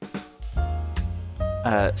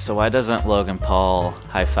So why doesn't Logan Paul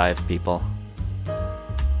high five people?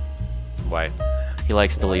 Why? He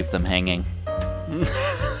likes to leave them hanging.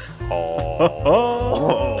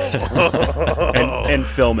 Oh. and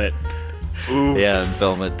film it. Oof. Yeah, and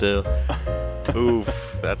film it too.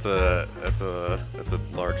 Oof. That's a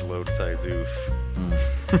large load size oof.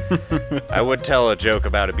 I would tell a joke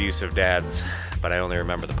about abusive dads, but I only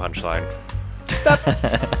remember the punchline.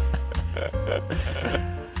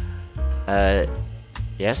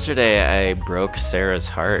 Yesterday I broke Sarah's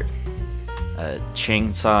heart.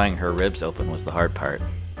 Chainsawing her ribs open was the hard part.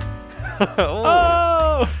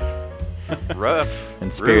 Oh, rough.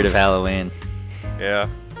 In spirit of Roof. Halloween. Yeah.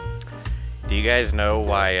 Do you guys know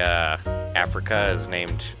why Africa is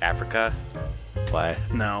named Africa? Why?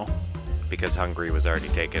 No. Because Hungary was already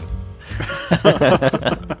taken.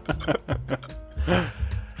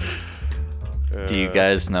 Do you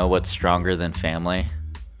guys know what's stronger than family?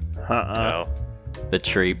 No. The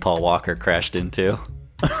tree Paul Walker crashed into.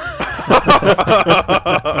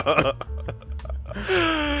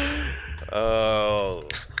 Oh.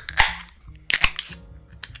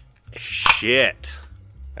 Shit.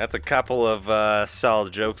 That's a couple of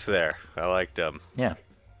solid jokes there. I liked them. Yeah.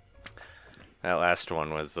 That last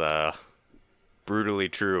one was brutally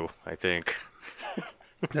true, I think.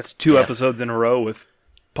 That's two episodes in a row with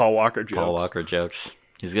Paul Walker jokes. Paul Walker jokes.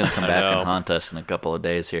 He's gonna come I back know. and haunt us in a couple of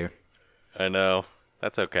days here. I know.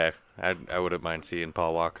 That's okay. I wouldn't mind seeing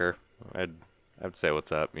Paul Walker. I'd say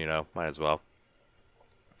what's up, might as well.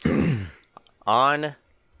 On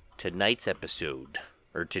tonight's episode,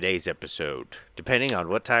 or today's episode, depending on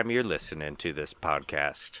what time you're listening to this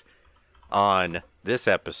podcast, on this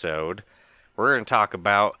episode, we're going to talk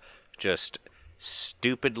about just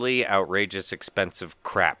stupidly outrageous expensive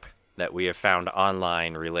crap that we have found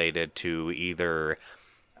online related to either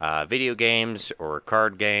video games or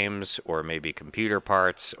card games or maybe computer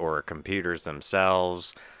parts or computers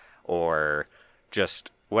themselves or just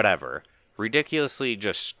whatever. Ridiculously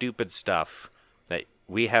just stupid stuff that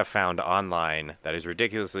we have found online that is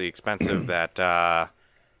ridiculously expensive that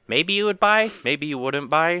maybe you would buy, maybe you wouldn't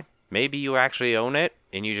buy, maybe you actually own it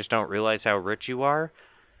and you just don't realize how rich you are.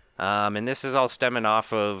 And this is all stemming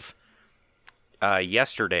off of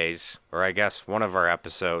yesterday's, or I guess one of our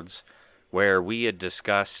episodes, where we had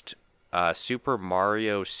discussed Super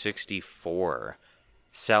Mario 64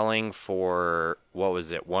 selling for, what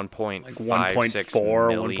was it, 1.56 Like 1.4,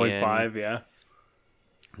 million 1.5, yeah.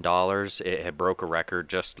 dollars. It had broke a record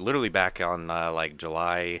just literally back on like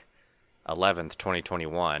July 11th,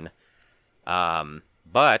 2021.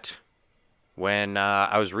 But when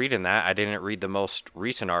I was reading that, I didn't read the most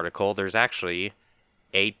recent article. There's actually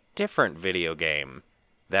a different video game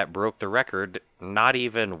that broke the record not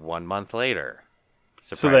even 1 month later,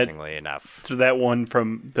 surprisingly enough. So that one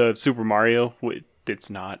from the Super Mario, it's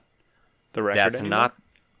not the record That's anymore?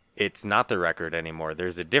 it's not the record anymore.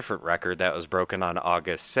 There's a different record that was broken on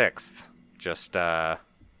August 6th, just 2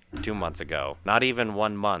 months ago. Not even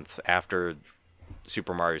 1 month after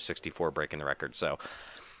Super Mario 64 breaking the record. So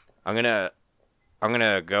I'm gonna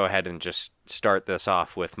go ahead and just start this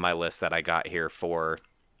off with my list that I got here for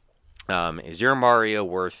is your Mario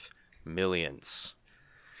worth millions?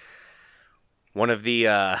 One of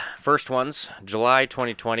the first ones, July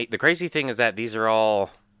 2020. The crazy thing is that these are all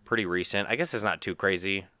pretty recent. I guess it's not too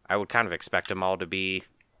crazy. I would kind of expect them all to be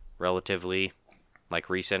relatively,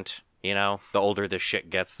 recent. The older this shit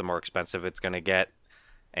gets, the more expensive it's going to get.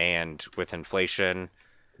 And with inflation,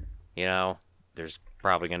 there's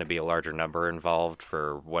probably going to be a larger number involved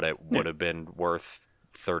for what it would have been worth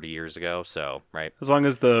 30 years ago. So, right. As long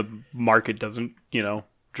as the market doesn't,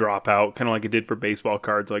 drop out, kind of like it did for baseball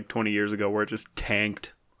cards like 20 years ago where it just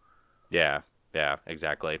tanked. Yeah,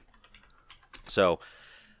 exactly. So,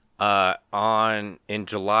 in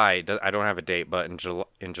July, I don't have a date, but in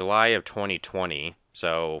July of 2020,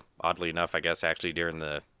 so oddly enough, I guess actually during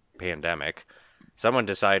the pandemic, someone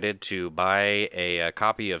decided to buy a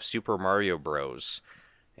copy of Super Mario Bros.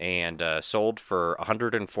 And sold for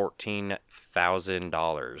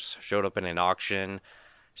 $114,000. Showed up in an auction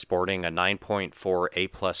sporting a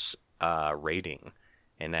 9.4 A+ rating,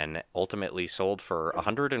 and then ultimately sold for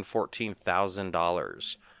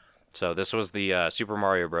 $114,000. So this was the Super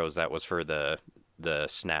Mario Bros. That was for the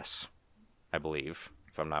SNES, I believe,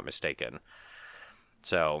 if I'm not mistaken.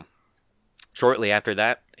 So shortly after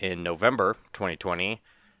that, in November 2020,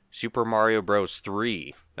 Super Mario Bros.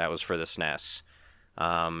 3, that was for the SNES.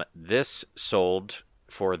 This sold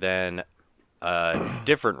for then a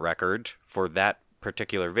different record for that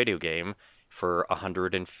particular video game for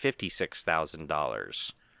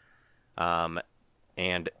 $156,000.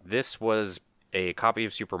 And this was a copy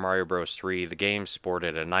of Super Mario Bros. 3. The game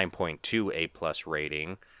sported a 9.2 A+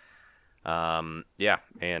 rating. Yeah,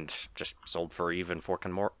 and just sold for even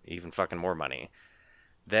fucking more money.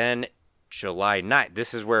 Then July 9th,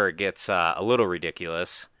 this is where it gets a little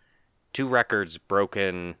ridiculous. 2 records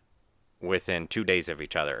broken within 2 days of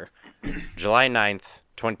each other. July 9th,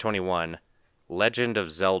 2021, Legend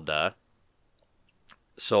of Zelda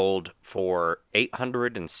sold for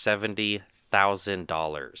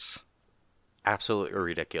 $870,000. Absolutely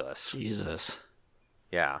ridiculous. Jesus.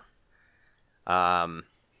 Yeah.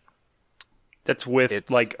 That's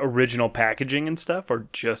with like original packaging and stuff, or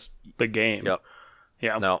just the game? Yep.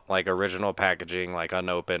 Yeah. No, like original packaging, like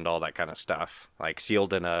unopened, all that kind of stuff. Like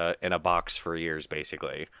sealed in a box for years,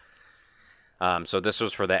 basically. So this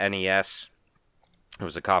was for the NES. It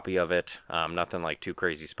was a copy of it. Nothing like too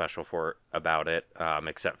crazy special about it,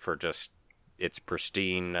 except for just its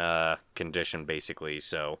pristine condition, basically.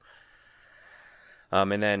 So,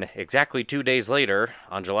 and then exactly 2 days later,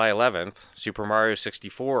 on July 11th, Super Mario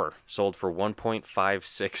 64 sold for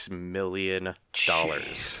 $1.56 million.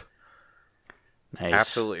 Jeez. Nice.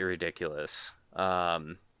 Absolutely ridiculous.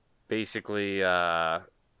 Basically, the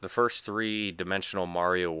first 3-dimensional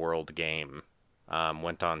Mario World game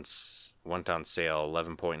went on sale.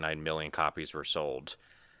 11.9 million copies were sold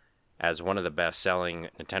as one of the best-selling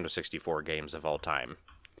Nintendo 64 games of all time.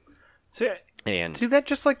 See, And that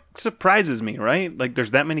just like surprises me, right? Like,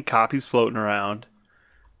 there's that many copies floating around,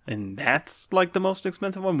 and that's like the most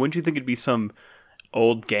expensive one. Wouldn't you think it'd be some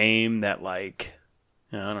old game that, like,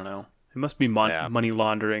 I don't know. It must be money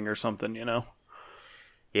laundering or something, you know?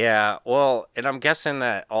 yeah, well, and I'm guessing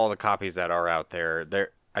that all the copies that are out there,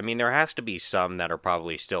 there has to be some that are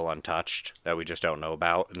probably still untouched that we just don't know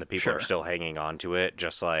about, and the people are still hanging on to it.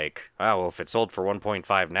 Just like, oh, well, if it sold for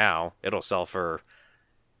 1.5 now, it'll sell for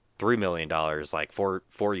 $3 million like four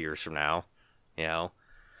years from now, you know?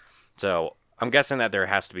 So I'm guessing that there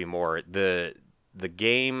has to be more. The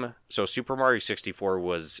game, so Super Mario 64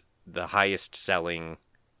 was the highest selling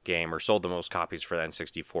game, or sold the most copies for the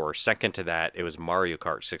N64. Second to that, it was Mario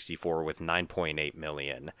Kart 64 with 9.8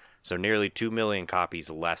 million. So nearly 2 million copies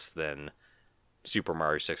less than Super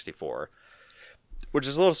Mario 64. Which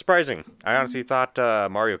is a little surprising. I honestly thought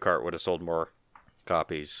Mario Kart would have sold more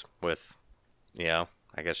copies with, I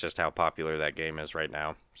guess just how popular that game is right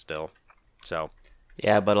now still. So,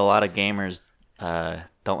 yeah, but a lot of gamers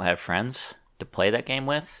don't have friends to play that game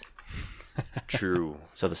with. True.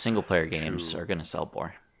 So the single-player games are going to sell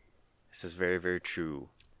more. This is very, very true.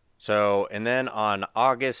 So, and then on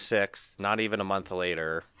August 6th, not even a month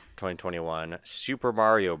later, 2021, Super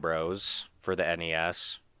Mario Bros. For the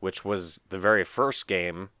NES, which was the very first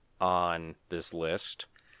game on this list,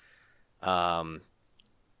 turned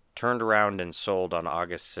around and sold on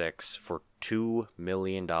August 6th for $2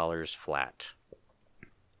 million flat.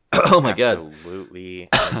 Oh my god. Absolutely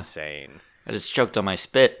insane. I just choked on my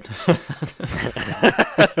spit.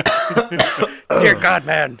 Dear God,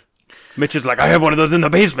 man. Mitch is like, I have one of those in the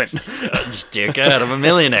basement. Dear God, I'm a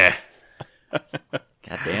millionaire.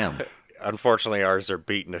 God damn. Unfortunately, ours are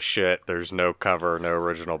beaten to shit. There's no cover, no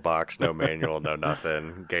original box, no manual, no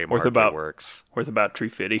nothing. Game hardly works. Worth about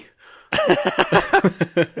 $350.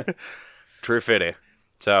 True fitty.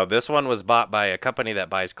 So this one was bought by a company that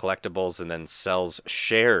buys collectibles and then sells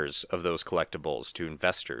shares of those collectibles to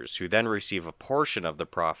investors, who then receive a portion of the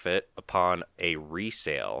profit upon a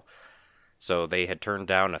resale. So they had turned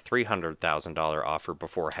down a $300,000 offer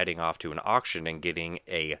before heading off to an auction and getting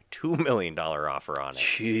a $2 million offer on it.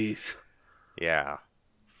 Jeez. Yeah.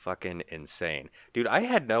 Fucking insane. Dude, I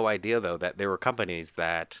had no idea, though, that there were companies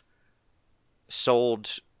that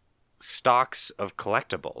sold stocks of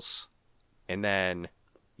collectibles and then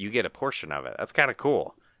you get a portion of it. That's kind of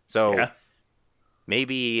cool. So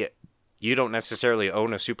maybe you don't necessarily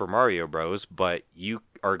own a Super Mario Bros., but you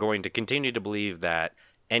are going to continue to believe that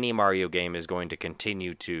any Mario game is going to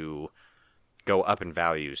continue to go up in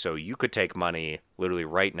value. So you could take money literally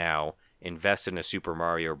right now, invest in a Super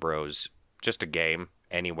Mario Bros., just a game,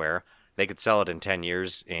 anywhere. They could sell it in 10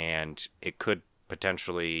 years, and it could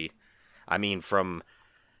potentially,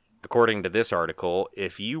 according to this article,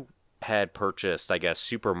 if you had purchased, I guess,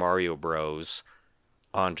 Super Mario Bros.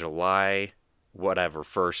 On July,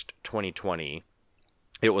 1st, 2020,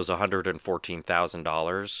 it was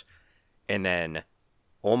 $114,000, and then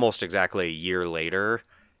almost exactly a year later,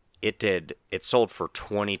 it sold for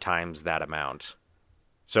 20 times that amount.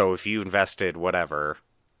 So if you invested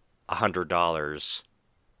 $100,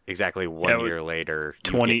 exactly 1 year later,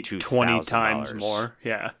 you get 20 times more.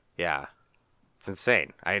 Yeah. Yeah. It's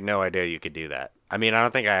insane. I had no idea you could do that. I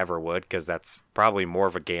don't think I ever would, because that's probably more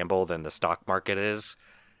of a gamble than the stock market is.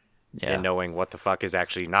 Yeah. and knowing what the fuck is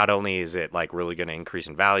actually, not only is it like really going to increase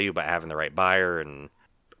in value, but having the right buyer and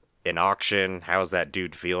in auction, how's that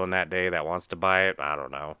dude feeling that day that wants to buy it? I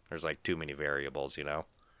don't know. There's like too many variables, you know?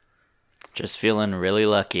 Just feeling really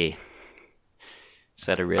lucky. Is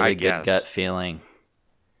that a really good gut feeling?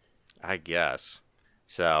 I guess.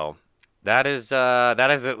 So that is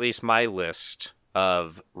at least my list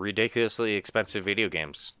of ridiculously expensive video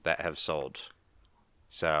games that have sold.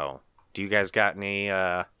 So do you guys got any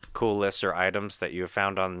cool lists or items that you have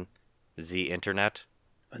found on the internet?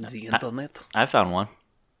 On the internet? I found one.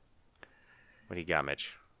 What do you got,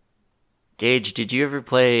 Mitch? Gage, did you ever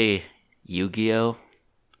play Yu-Gi-Oh?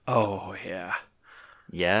 Oh, yeah.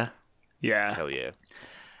 Yeah? Yeah. Hell yeah.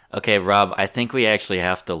 Okay, Rob, I think we actually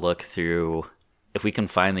have to look through... If we can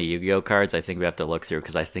find the Yu-Gi-Oh cards, I think we have to look through,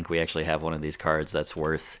 because I think we actually have one of these cards that's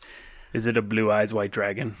worth... Is it a Blue Eyes White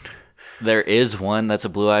Dragon? There is one that's a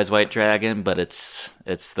Blue Eyes White Dragon, but it's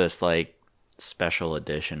this, like, special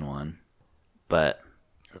edition one. But...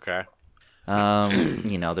 Okay.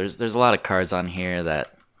 You know, there's a lot of cards on here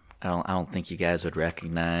that I don't think you guys would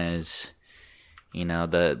recognize. You know,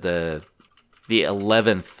 the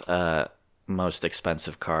 11th most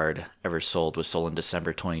expensive card ever sold was sold in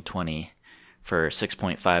December 2020 for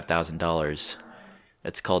 $6,500.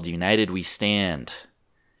 It's called United We Stand.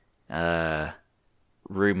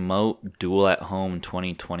 Remote Duel at Home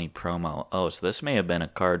 2020 promo. Oh, so this may have been a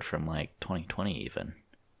card from like 2020 even.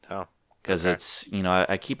 Oh. Because Okay. it's, you know,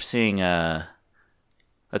 I keep seeing, let's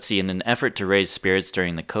see, in an effort to raise spirits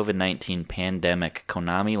during the COVID-19 pandemic,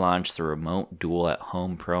 Konami launched the Remote Duel at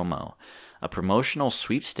Home promo, a promotional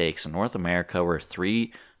sweepstakes in North America where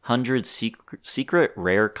 300 secret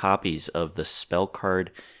rare copies of the spell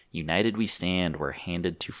card United We Stand were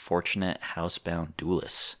handed to fortunate housebound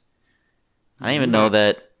duelists. I didn't even know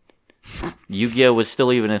that Yu-Gi-Oh was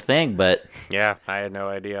still even a thing, but... Yeah, I had no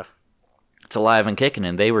idea. It's alive and kicking,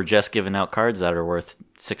 and they were just giving out cards that are worth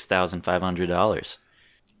 $6,500.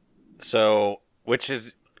 So, which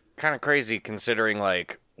is kind of crazy considering,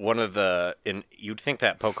 like, you'd think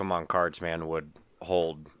that Pokemon cards, man, would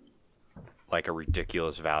hold, like, a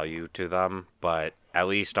ridiculous value to them, but at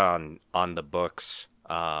least on the books,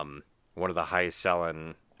 one of the highest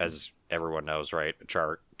selling, as everyone knows, right,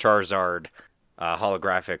 Charizard,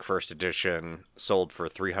 holographic first edition, sold for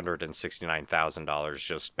 $369,000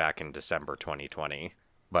 just back in December 2020.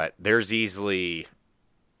 But there's easily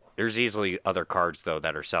other cards though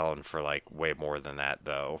that are selling for like way more than that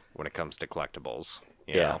though when it comes to collectibles.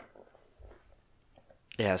 You know?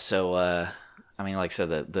 Yeah. So I mean, like I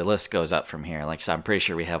said, the list goes up from here. Like I said, I'm pretty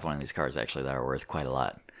sure we have one of these cards actually that are worth quite a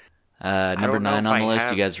lot. Number don't know 9 if on the I list.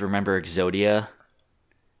 have- You guys remember Exodia?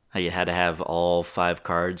 How you had to have all 5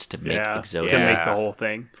 cards to make Yeah. Exodia. To make Yeah. the whole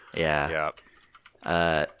thing. Yeah.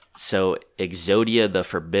 Yeah. So Exodia, the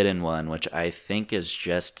Forbidden One, which I think is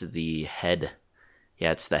just the head.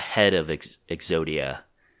 Yeah, it's the head of Exodia.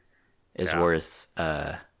 Is Yeah. worth.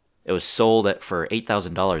 It was sold for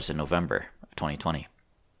 $8,000 in November of 2020.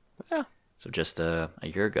 Yeah. So just a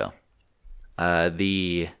year ago.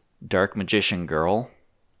 The Dark Magician Girl,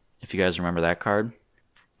 if you guys remember that card,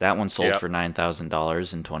 that one sold Yep. for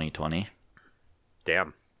 $9,000 in 2020.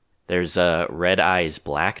 Damn. There's Red Eyes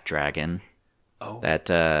Black Dragon. Oh.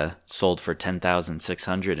 That sold for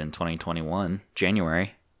 $10,600 in 2021,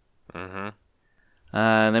 January. Mm-hmm.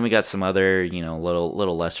 Then we got some other, you know,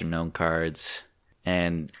 little lesser known cards.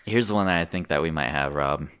 And here's the one that I think that we might have,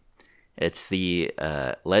 Rob. It's the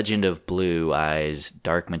Legend of Blue Eyes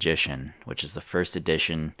Dark Magician, which is the first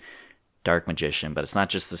edition Dark Magician, but it's not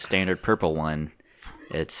just the standard purple one.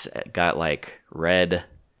 It's got like red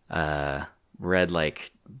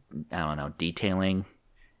like, I don't know, detailing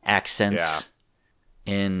accents. Yeah.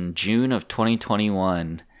 In June of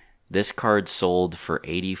 2021, this card sold for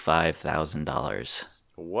 $85,000.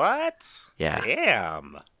 What? Yeah.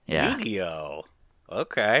 Damn. Yeah. Yu-Gi-Oh.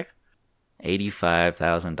 Okay.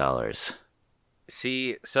 $85,000.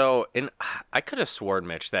 See, I could have sworn,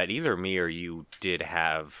 Mitch, that either me or you did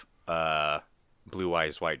have Blue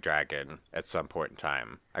Eyes White Dragon at some point in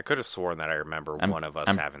time. I could have sworn that I remember one of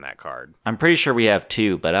us having that card. I'm pretty sure we have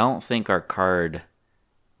 2, but I don't think our card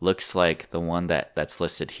looks like the one that's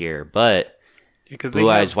listed here. But Because Blue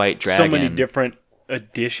Eyes White Dragon. So many different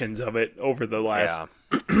editions of it over the last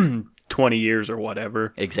Yeah. 20 years or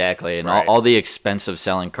whatever. exactly, and Right. all the expensive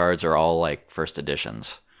selling cards are all like first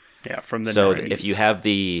editions. Yeah, from the So 90s. if you have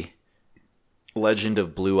the Legend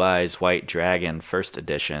of Blue Eyes White Dragon first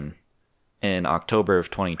edition in October of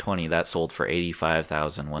 2020, that sold for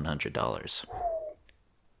 $85,100.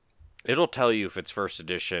 It'll tell you if it's first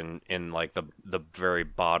edition in like the very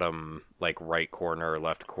bottom, like right corner or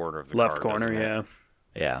left corner of the left card, corner, doesn't it?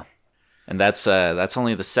 yeah. Yeah. And that's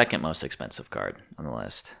only the second most expensive card on the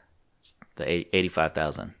list. It's the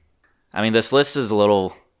 85,000. I mean, this list is a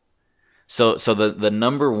little. So the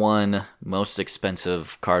number one most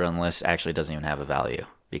expensive card on the list actually doesn't even have a value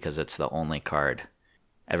because it's the only card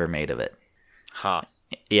ever made of it. Huh.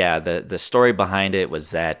 Yeah, the story behind it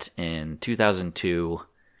was that in 2002,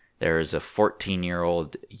 there was a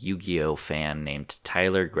 14-year-old Yu-Gi-Oh fan named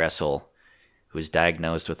Tyler Gressel who was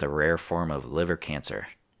diagnosed with a rare form of liver cancer.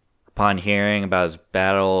 Upon hearing about his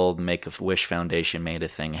battle, the Make-A-Wish Foundation made a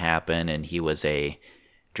thing happen, and he was a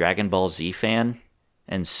Dragon Ball Z fan.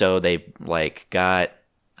 And so they got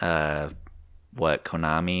Konami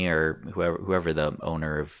or whoever the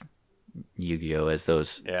owner of Yu-Gi-Oh is,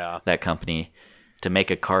 that company, to make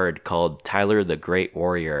a card called Tyler the Great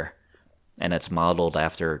Warrior, and it's modeled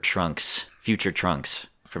after Trunks, future Trunks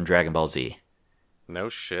from Dragon Ball Z. No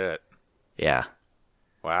shit. Yeah.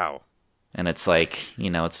 Wow. And it's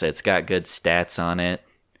it's got good stats on it.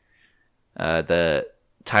 The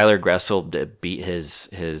Tyler Gressel beat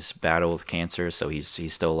his battle with cancer, so he's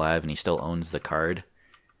still alive and he still owns the card.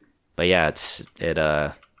 But yeah,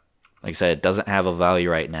 like I said, it doesn't have a value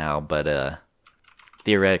right now, but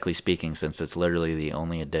theoretically speaking, since it's literally the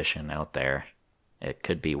only edition out there, it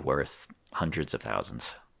could be worth hundreds of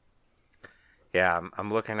thousands. Yeah, I'm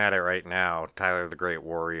looking at it right now. Tyler the Great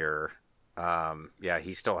Warrior. Yeah,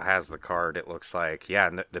 he still has the card, it looks like. Yeah,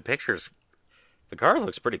 and the pictures, the card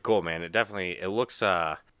looks pretty cool, man. It looks,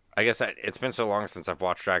 I guess it's been so long since I've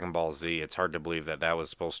watched Dragon Ball Z, it's hard to believe that was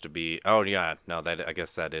supposed to be, oh yeah, no, I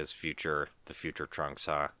guess that is the future Trunks,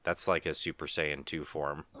 huh? That's like his Super Saiyan 2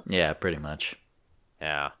 form. Yeah, pretty much.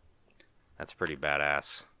 Yeah, that's pretty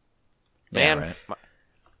badass. Yeah, Man, right.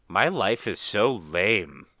 my life is so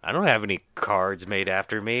lame. I don't have any cards made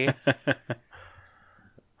after me.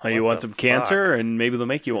 Oh, you want some cancer, and maybe they'll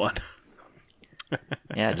make you one.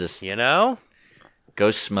 Yeah, just go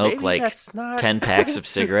smoke 10 packs of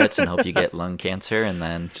cigarettes and hope you get lung cancer, and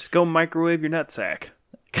then just go microwave your nutsack.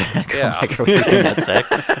 Microwave your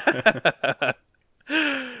nutsack.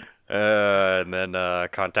 And then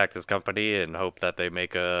contact this company and hope that they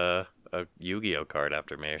make a Yu-Gi-Oh card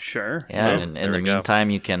after me. Sure. Yeah, and in the meantime,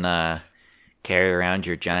 you can carry around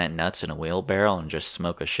your giant nuts in a wheelbarrow and just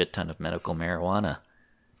smoke a shit ton of medical marijuana.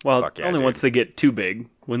 Well, only once they get too big.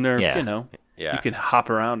 When they're, Yeah. you can hop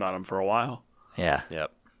around on them for a while. Yeah.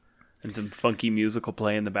 Yep. And some funky music will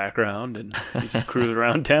play in the background, and you just cruise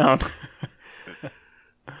around town.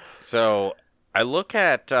 So, I look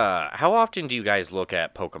at, how often do you guys look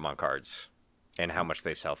at Pokemon cards? And how much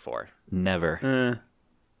they sell for? Never.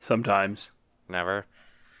 Sometimes. Never?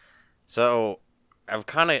 So, I've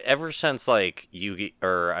kind of, ever since, Pokemon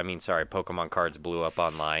cards blew up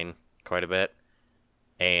online quite a bit,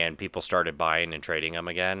 and people started buying and trading them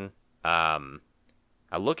again, I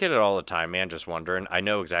look at it all the time, man, just wondering. I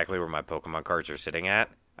know exactly where my Pokemon cards are sitting at.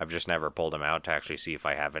 I've just never pulled them out to actually see if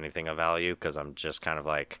I have anything of value, because I'm just kind of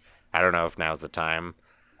like, I don't know if now's the time.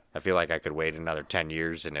 I feel like I could wait another 10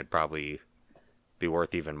 years and it'd probably be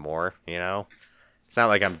worth even more, It's not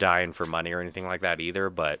like I'm dying for money or anything like that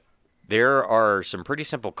either, but there are some pretty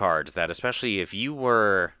simple cards that, especially if you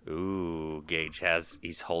were... Ooh, Gage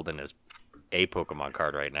he's holding a Pokemon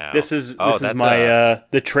card right now. This is my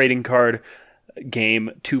the trading card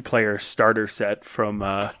game 2-player starter set from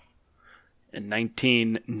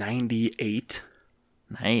 1998.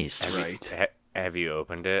 Nice. Right. Have you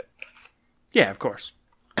opened it? Yeah, of course.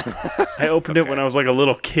 I opened it when I was like a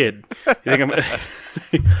little kid. You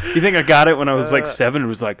think I got it when I was like 7 and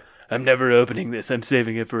was like, I'm never opening this. I'm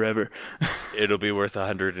saving it forever. It'll be worth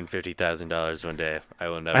 $150,000 one day. I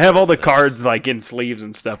will never. I have all the cards like in sleeves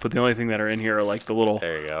and stuff, but the only thing that are in here are like the little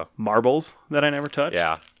there you go. marbles that I never touched.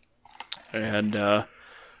 Yeah. And the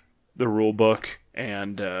rule book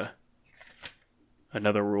and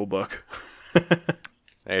another rule book.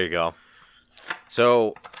 There you go.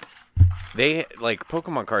 So they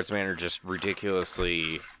Pokemon cards, man, are just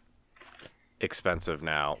ridiculously expensive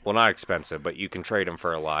now. Well, not expensive, but you can trade them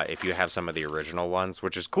for a lot if you have some of the original ones,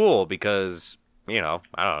 which is cool because, I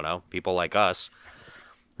don't know, people like us,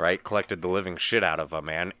 right, collected the living shit out of them,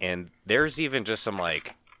 man. And there's even just some,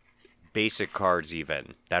 basic cards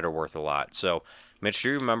even that are worth a lot. So, Mitch, do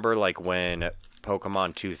you remember, when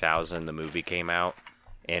Pokemon 2000, the movie came out?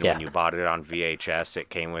 And when you bought it on VHS,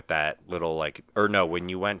 it came with that little, when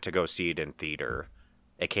you went to go see it in theater,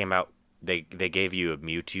 it came out, they gave you a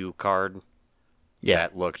Mewtwo card. Yeah.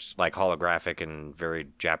 That looked like holographic and very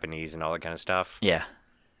Japanese and all that kind of stuff. Yeah.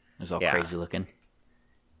 It was all crazy looking.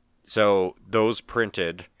 So those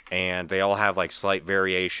printed, and they all have slight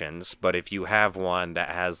variations, but if you have one that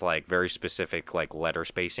has very specific letter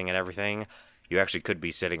spacing and everything, you actually could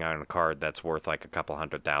be sitting on a card that's worth like a couple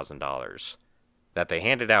 $100,000 that they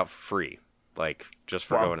handed out for free, like just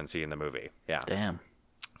for going and seeing the movie. Yeah. Damn.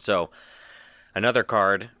 So another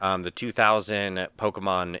card, the 2000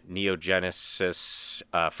 Pokemon Neo Genesis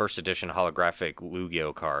first edition holographic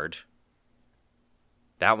Lugia card.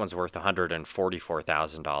 That one's worth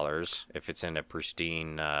 $144,000 if it's in a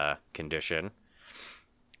pristine condition.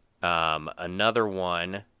 Another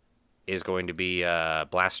one is going to be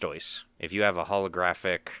Blastoise. If you have a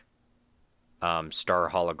holographic star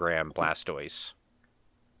hologram Blastoise,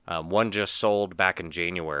 one just sold back in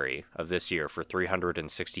January of this year for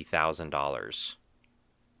 $360,000.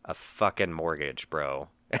 A fucking mortgage, bro.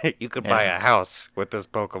 You could buy a house with this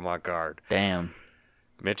Pokemon card. Damn.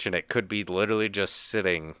 Mitch, and it could be literally just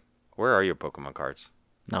sitting. Where are your Pokemon cards?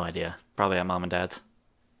 No idea. Probably at mom and dad's.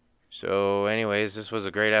 So, anyways, this was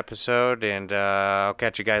a great episode, and I'll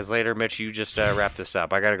catch you guys later. Mitch, you just wrap this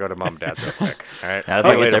up. I gotta go to mom and dad's real quick. All right, I'll see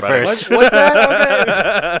you get later, there buddy. first. What's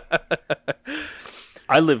that? Okay.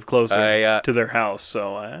 I live closer to their house,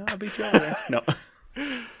 so I'll beat you over there. No.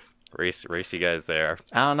 Race you guys there.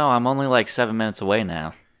 I don't know. I'm only like 7 minutes away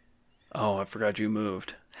now. Oh, I forgot you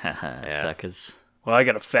moved. Suckers. Well, I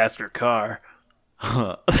got a faster car.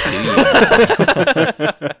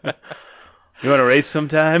 You want to race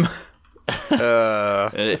sometime?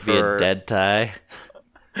 It'd be a dead tie.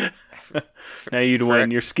 Now you'd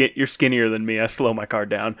win. You're skinnier than me. I slow my car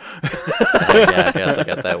down. Yeah, I guess I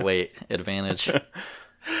got that weight advantage.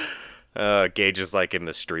 Gage is like in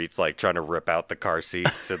the streets, like trying to rip out the car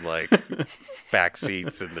seats and like back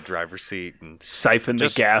seats and the driver's seat and Siphon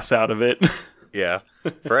the gas out of it. yeah.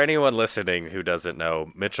 For anyone listening who doesn't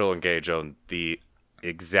know, Mitchell and Gage own the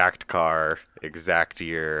exact car, exact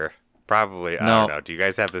year. Probably, I don't know. Do you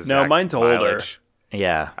guys have the exact mine's mileage? older.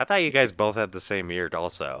 Yeah. I thought you guys both had the same year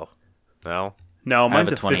also. No? No, I have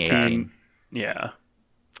mine's a a 15. 2018. Yeah.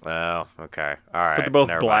 Oh, okay. All right. But they're both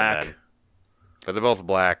Never black. mind then. But they're both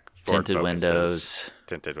black. Ford Tinted Focuses. windows.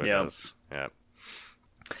 Tinted windows. Yeah.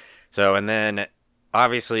 So, and then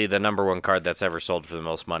obviously the number one card that's ever sold for the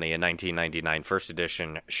most money, a 1999 first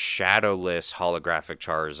edition Shadowless holographic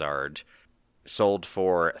Charizard, sold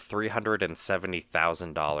for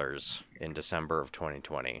 $370,000 in December of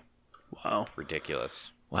 2020. Wow.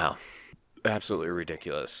 Ridiculous. Wow. Absolutely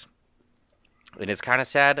ridiculous. And it's kind of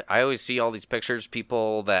sad. I always see all these pictures,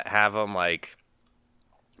 people that have them like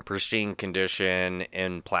pristine condition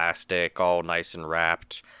in plastic, all nice and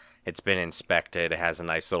wrapped. It's been inspected. It has a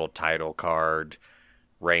nice little title card,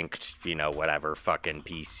 ranked, whatever, fucking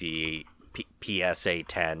PSA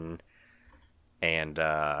 10. And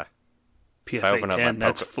PSA 10,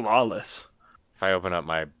 that's flawless. if I open up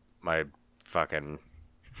my fucking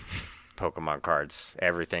Pokemon cards,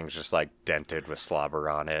 everything's just like dented with slobber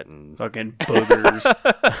on it and Fucking boogers.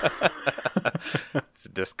 it's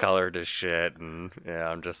discolored as shit. And yeah,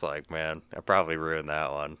 I'm just like, man, I probably ruined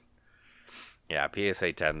that one. Yeah,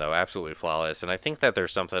 PSA 10 though, absolutely flawless. And I think that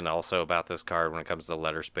there's something also about this card when it comes to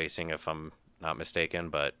letter spacing, if I'm not mistaken.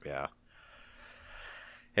 But yeah,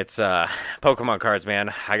 it's Pokemon cards,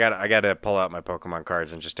 man. I gotta pull out my Pokemon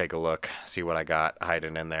cards and just take a look, see what I got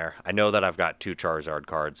hiding in there. I know that I've got 2 Charizard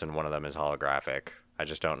cards and one of them is holographic. I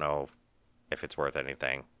just don't know if it's worth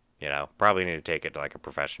anything. Probably need to take it to like a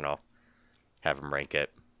professional, have him rank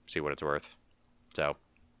it, see what it's worth. So,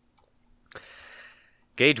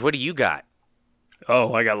 Gage, what do you got?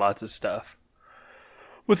 Oh, I got lots of stuff.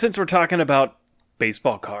 Well, since we're talking about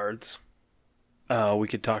baseball cards, we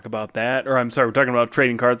could talk about that. Or, I'm sorry, we're talking about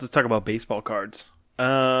trading cards. Let's talk about baseball cards.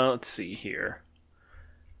 Let's see here.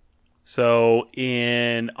 So,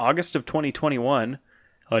 in August of 2021,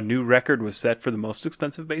 a new record was set for the most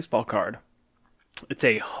expensive baseball card. It's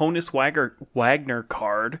a Honus Wagner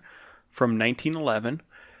card from 1911,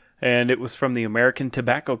 and it was from the American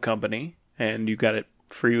Tobacco Company, and you got it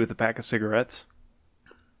free with a pack of cigarettes.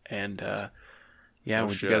 And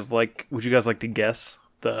would you guys like to guess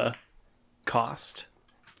the cost?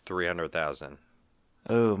 300,000.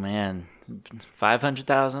 Oh man,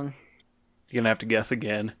 500,000. You're gonna have to guess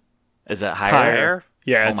again. Is that It's higher?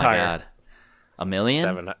 Yeah, Oh it's my higher. god, $1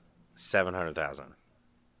 million. 700,000.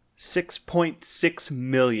 6.6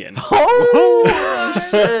 million.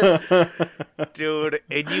 Dude,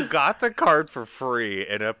 and you got the card for free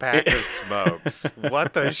in a pack of smokes.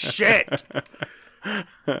 What the shit?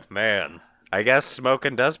 Man, I guess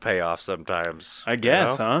smoking does pay off sometimes. I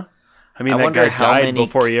guess, huh? I mean, I that wonder guy how died many-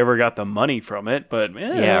 before he ever got the money from it, but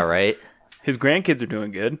Yeah, right. his grandkids are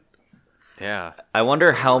doing good. Yeah. I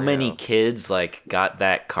wonder how real. many kids like got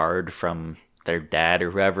that card from their dad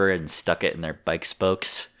or whoever and stuck it in their bike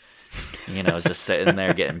spokes. Just sitting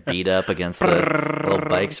there getting beat up against the little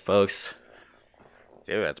bike spokes.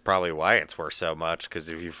 Ew, that's probably why it's worth so much, because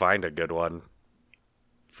if you find a good one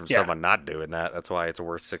from Yeah. someone not doing that, that's why it's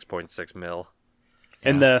worth 6.6 mil.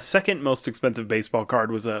 And the second most expensive baseball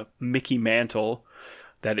card was a Mickey Mantle.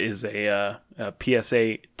 That is a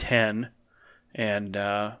PSA 10. And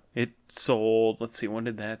it sold, let's see, when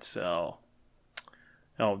did that sell?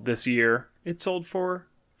 Oh, this year. It sold for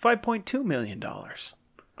 $5.2 million. Oh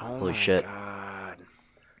Holy shit. God.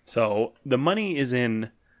 So the money is in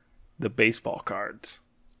the baseball cards.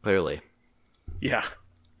 Clearly. Yeah.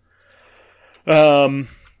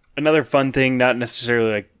 Another fun thing, not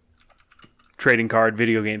necessarily like trading card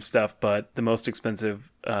video game stuff, but the most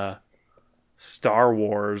expensive Star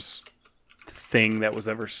Wars thing that was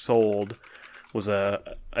ever sold was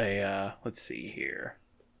a let's see here.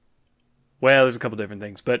 Well, there's a couple different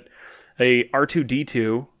things, but a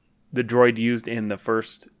R2-D2, the droid used in the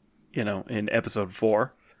first, in episode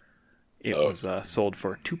 4, it was sold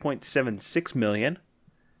for $2.76 million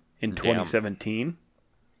in 2017.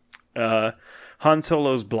 Han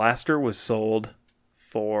Solo's blaster was sold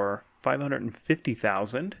for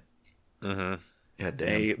 $550,000. Mm-hmm. God damn.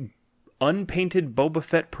 A unpainted Boba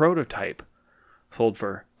Fett prototype sold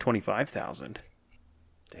for $25,000.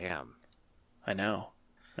 Damn. I know.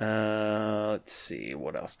 Let's see.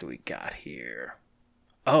 What else do we got here?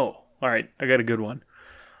 Oh, all right. I got a good one.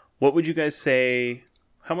 What would you guys say?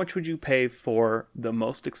 How much would you pay for the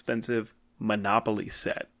most expensive Monopoly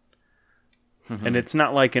set? And it's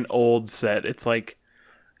not like an old set. It's like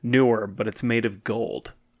newer, but it's made of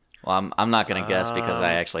gold. Well, I'm not gonna guess because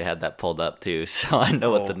I actually had that pulled up too, so I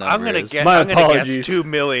know what the number I'm gonna is. guess. My I'm gonna guess apologies. $2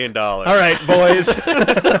 million. All right, boys.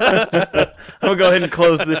 I'm going to go ahead and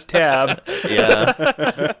close this tab.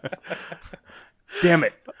 Yeah. Damn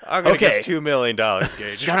it. I'm gonna Okay. guess $2 million,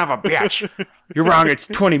 Gage. Son of a bitch. You're wrong. It's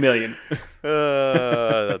 $20 million.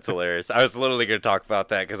 That's hilarious. I was literally going to talk about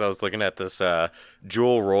that because I was looking at this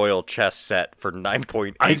Jewel Royal chess set for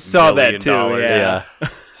 $9.8 I saw that too, million. yeah.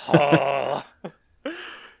 Oh.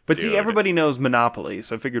 But see, Dude. everybody knows Monopoly,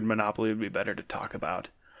 so I figured Monopoly would be better to talk about.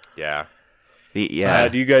 Yeah. Yeah.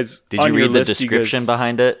 Do you guys... Did on you your read the list, do you description guys-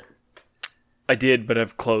 behind it? I did, but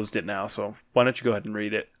I've closed it now, so why don't you go ahead and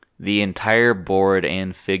read it? The entire board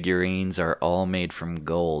and figurines are all made from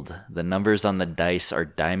gold. The numbers on the dice are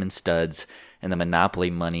diamond studs, and the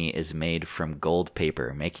Monopoly money is made from gold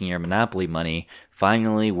paper, making your Monopoly money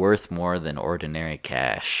finally worth more than ordinary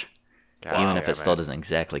cash. God Even if damn it still doesn't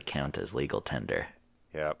exactly count as legal tender.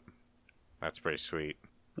 Yep. That's pretty sweet.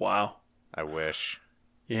 Wow. I wish.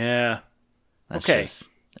 Yeah. That's Okay. just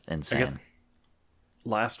insane. guess-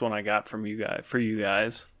 Last one I got from you guys, for you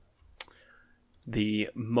guys. The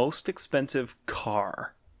most expensive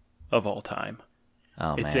car of all time.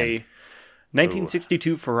 Oh, It's man. a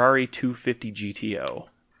 1962 Ferrari 250 GTO.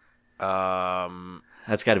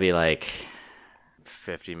 That's got to be like,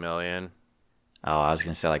 50 million. oh, I was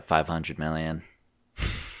going to say like 500 million.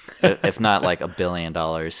 If not like $1 billion.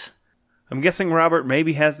 I'm guessing Robert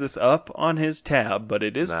maybe has this up on his tab, but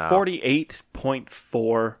it is No.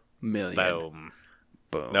 48.4 million. Boom.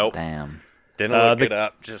 Boom. Nope. Damn. Didn't look the- it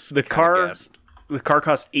up. Just the kinda car- guessed. The car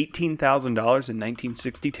cost $18,000 in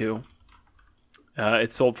 1962.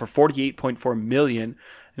 It sold for $48.4 million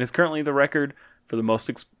and is currently the record for the most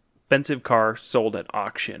expensive car sold at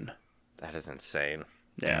auction. That is insane.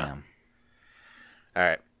 Yeah. Damn. All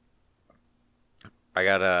right. I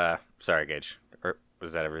got sorry, Gage.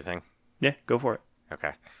 Was that everything? Yeah, go for it.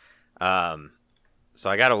 Okay. So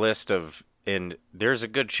I got a list of, and there's a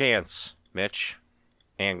good chance, Mitch,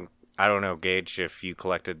 and I don't know, Gage, if you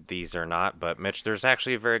collected these or not, but Mitch, there's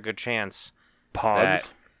actually a very good chance Pogs.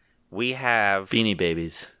 that we have Beanie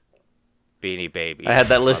Babies. Beanie Babies. I had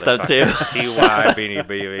that list up, too. Motherfucker. TY Beanie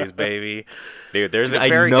Babies, baby. Dude, there's a I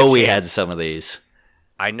very know good we had chance. some of these.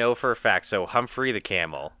 I know for a fact. So Humphrey the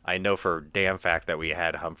Camel. I know for a damn fact that we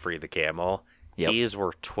had Humphrey the Camel. Yep. He is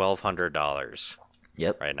worth $1,200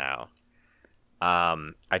 Yep. right now.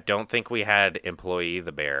 I don't think we had Employee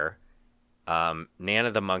the Bear.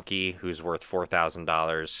 Nana the Monkey, who's worth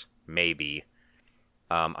 $4,000, maybe.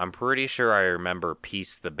 I'm pretty sure I remember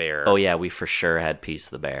Peace the Bear. Oh, yeah, we for sure had Peace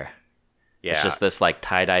the Bear. yeah. It's just this like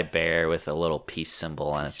tie-dye bear with a little peace symbol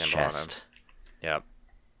on its Symbol on him. chest. Yep.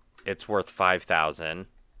 It's worth $5,000.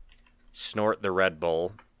 Snort the Red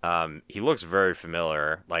Bull. He looks very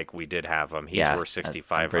familiar. Like we did have him. He's Yeah, worth I'm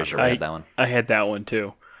pretty sure $6,500. we had that one. I had that one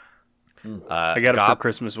too. I got it for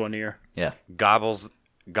Christmas one year. Yeah. Gobbles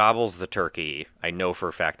the Turkey. I know for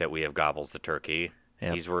a fact that we have Gobbles the Turkey.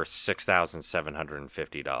 Yep. He's worth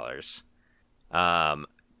 $6,750.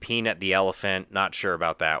 Peanut the Elephant, not sure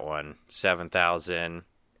about that one. $7,000.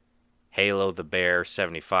 Halo the Bear,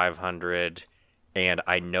 $7,500. And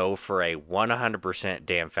I know for a 100%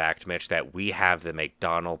 damn fact, Mitch, that we have the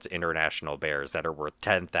McDonald's International Bears that are worth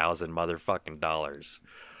 10,000 motherfucking dollars.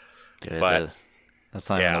 Dude, But that's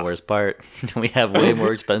not even yeah. the worst part. We have way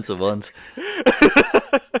more expensive ones.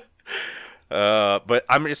 But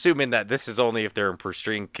I'm assuming that this is only if they're in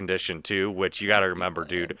pristine condition too, which you got to remember,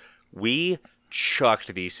 dude. We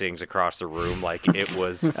chucked these things across the room like it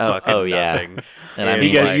was fucking yeah. nothing. And I You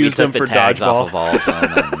mean, guys like, used we took them the for tags dodgeball? off of all of them.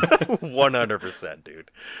 And 100%,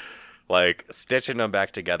 dude. Like stitching them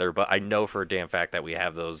back together, but I know for a damn fact that we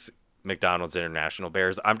have those McDonald's International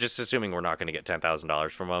Bears. I'm just assuming we're not going to get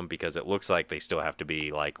 $10,000 from them because it looks like they still have to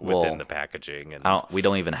be like within Well, the packaging. And we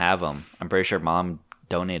don't even have them. I'm pretty sure Mom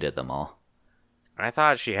donated them all. I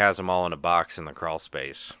thought she has them all in a box in the crawl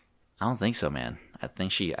space. I don't think so, man. I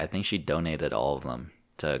think she donated all of them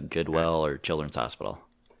to Goodwill or Children's Hospital.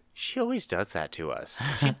 She always does that to us.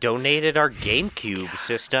 She donated our GameCube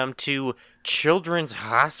system to Children's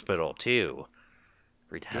Hospital too.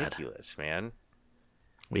 Ridiculous, man.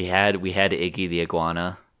 We had Iggy the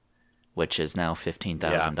iguana, which is now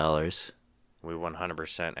 $15,000. We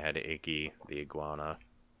 100% had Icky the iguana.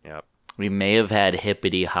 Yep. We may have had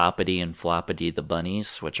Hippity Hoppity and Floppity the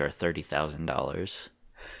bunnies, which are $30,000.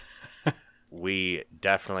 We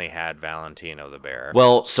definitely had Valentino the bear.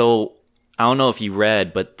 Well, so I don't know if you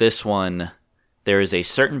read, but this one, there is a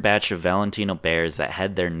certain batch of Valentino bears that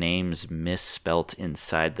had their names misspelt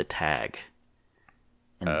inside the tag.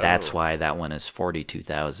 And that's why that one is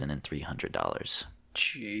 $42,300.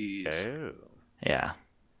 Jeez. Oh. Yeah.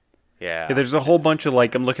 Yeah. Yeah, there's a whole bunch of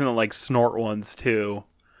I'm looking at snort ones too.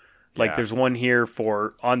 Yeah. There's one here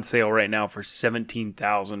for on sale right now for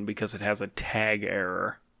 17,000 because it has a tag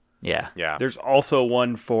error. Yeah. Yeah. There's also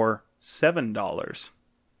one for $7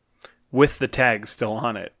 with the tag still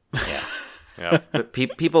on it. Yeah. Yep. But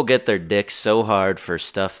people get their dicks so hard for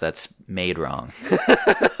stuff that's made wrong.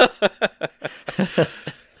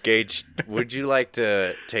 Gage, would you like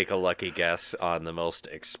to take a lucky guess on the most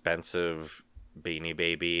expensive Beanie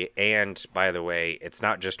Baby? And by the way, it's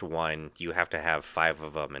not just one. You have to have 5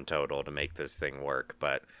 of them in total to make this thing work.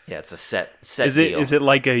 But Yeah, it's a set Is deal. it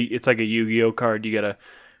like a Yu-Gi-Oh card? You gotta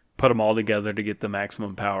put them all together to get the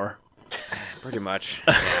maximum power. pretty much.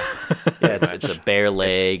 Yeah, it's a bare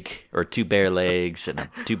leg or 2 bare legs and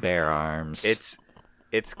 2 bare arms. It's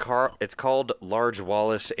called Large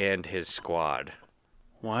Wallace and His Squad.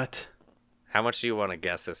 What? How much do you want to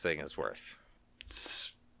guess this thing is worth?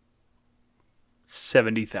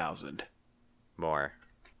 70,000. More.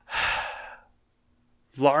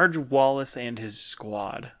 Large Wallace and his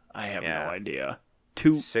squad. I have Yeah. no idea.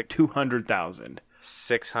 Sick. 200,000.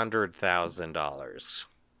 $600,000.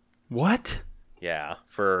 What? Yeah,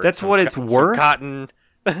 for That's some what it's some worth? cotton,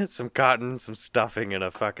 some stuffing in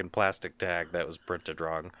a fucking plastic tag that was printed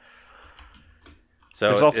wrong. So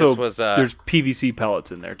There's also this was there's PVC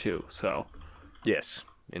pellets in there too. So yes,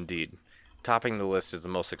 indeed. Topping the list as the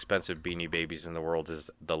most expensive Beanie Babies in the world is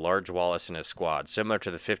the Large Wallace and His Squad. Similar to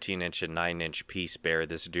the 15-inch and 9-inch Peace Bear,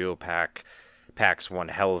 this duo packs one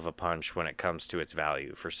hell of a punch when it comes to its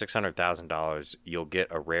value. For $600,000, you'll get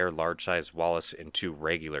a rare large-sized Wallace and 2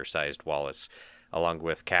 regular-sized Wallace, along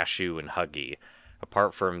with Cashew and Huggy.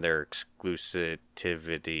 Apart from their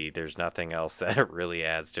exclusivity, there's nothing else that really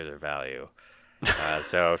adds to their value.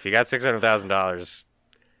 So if you got $600,000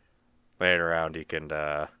 laying around, you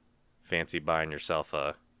can fancy buying yourself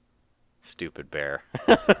a stupid bear.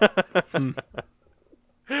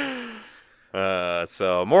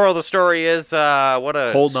 So moral of the story is what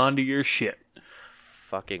a hold on to your shit.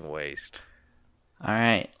 fucking waste. All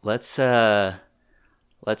right, let's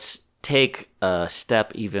take a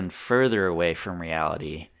step even further away from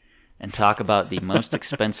reality and talk about the most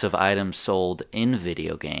expensive items sold in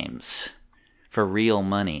video games for real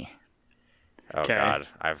money. Oh Okay. God,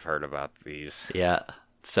 I've heard about these. Yeah.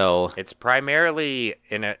 So It's primarily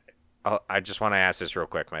I just want to ask this real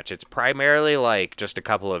quick, Mitch. It's primarily like just a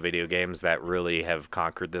couple of video games that really have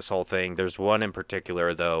conquered this whole thing. There's one in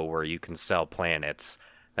particular though where you can sell planets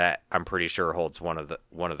that I'm pretty sure holds one of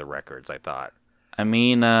the records, I thought. I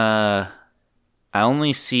mean, I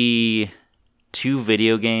only see 2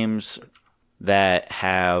 video games that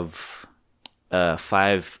have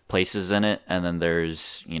 5 places in it, and then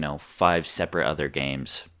there's 5 separate other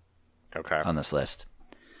games Okay. on this list.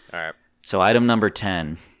 All right. So item number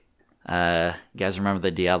 10. You guys remember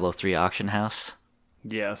the Diablo 3 auction house?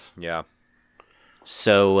 Yes. Yeah.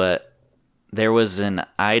 So there was an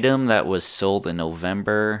item that was sold in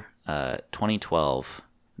November 2012,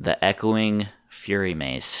 the Echoing Fury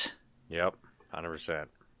Mace. Yep. 100%.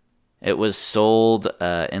 It was sold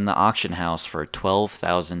in the auction house for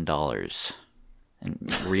 $12,000.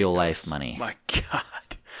 and real life money. My God.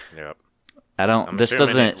 Yep. This assuming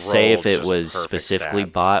doesn't it say if rolled it just was perfect specifically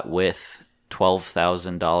stats. bought with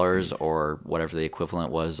 $12,000 or whatever the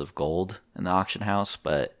equivalent was of gold in the auction house,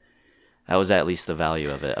 but that was at least the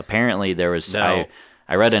value of it. Apparently, there was. No.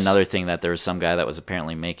 I read another thing that there was some guy that was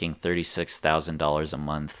apparently making $36,000 a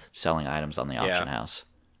month selling items on the auction house.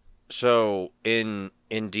 So in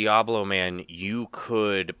Diablo, man, you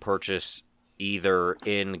could purchase either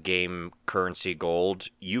in-game currency gold.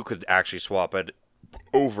 You could actually swap it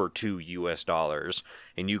over to US dollars,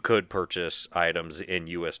 and you could purchase items in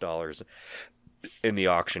US dollars in the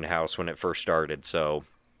auction house when it first started. So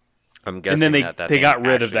I'm guessing And then that they thing got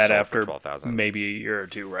rid of actually that sold for after 12,000. maybe a year or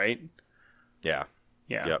two, right? Yeah.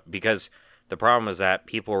 Yeah. Yep. Because the problem is that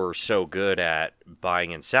people were so good at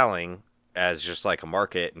buying and selling as just like a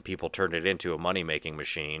market, and people turned it into a money-making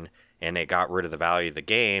machine, and it got rid of the value of the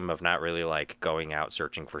game of not really like going out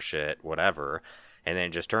searching for shit, whatever. And then it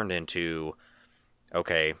just turned into,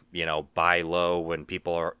 okay, buy low when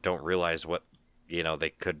people don't realize what, they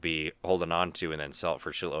could be holding on to, and then sell it for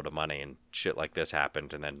a shitload of money, and shit like this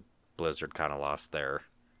happened, and then Blizzard kind of lost their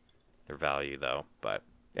value though. But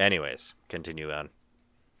anyways, continue on.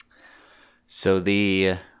 So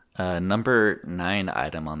the number 9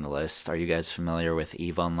 item on the list, are you guys familiar with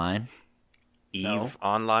EVE Online? EVE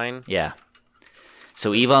Online? Yeah.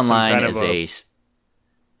 So EVE Online kind of is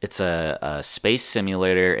it's a space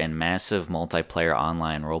simulator and massive multiplayer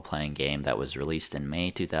online role-playing game that was released in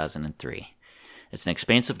May 2003. It's an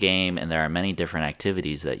expansive game, and there are many different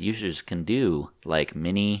activities that users can do, like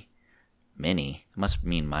mini, it must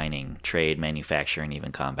mean mining, trade, manufacturing,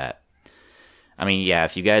 even combat. I mean, yeah,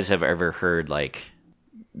 if you guys have ever heard, like,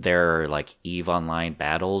 there are, like, EVE Online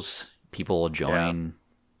battles, people will join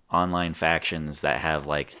online factions that have,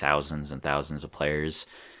 like, thousands and thousands of players,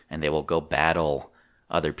 and they will go battle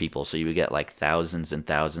other people. So you would get, like, thousands and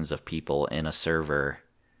thousands of people in a server,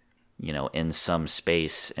 in some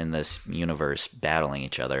space in this universe battling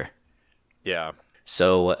each other. Yeah.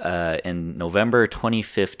 So in November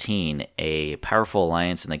 2015, a powerful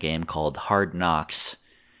alliance in the game called Hard Knocks,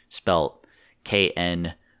 spelt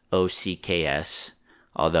KNOCKS,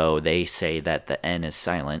 although they say that the N is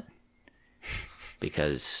silent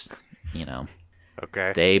because,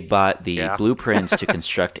 Okay. They bought the blueprints to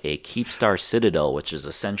construct a Keepstar Citadel, which is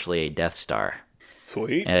essentially a Death Star.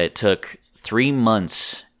 Sweet. And it took 3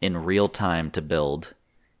 months in real time to build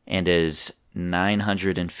and is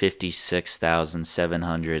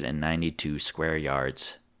 956,792 square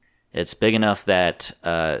yards. It's big enough that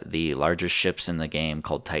the largest ships in the game,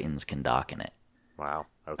 called Titans, can dock in it. Wow.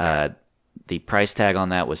 Okay. The price tag on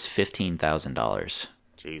that was $15,000.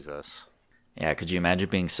 Jesus. Yeah, could you imagine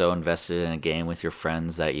being so invested in a game with your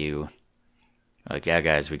friends that you... Like, yeah,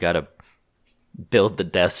 guys, we gotta build the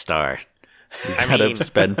Death Star. We gotta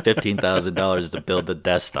spend $15,000 to build the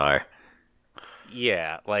Death Star.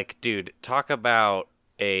 Yeah, like, dude, talk about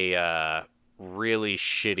a really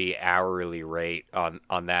shitty hourly rate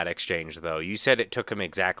on that exchange, though. You said it took him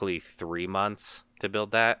exactly 3 months to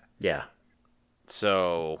build that? Yeah.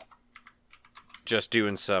 So, just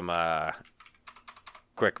doing some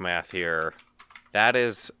quick math here. That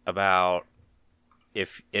is about,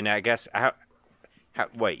 I guess,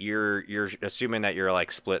 what, you're assuming that you're,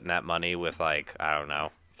 like, splitting that money with, like, I don't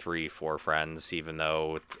know, 3-4 friends, even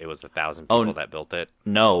though it was 1,000 people that built it?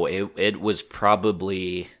 No, it was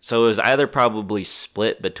probably... So it was either probably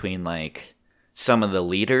split between, like, some of the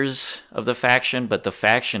leaders of the faction, but the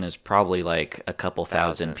faction is probably, like, a couple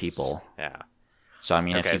thousand people. Yeah. So, I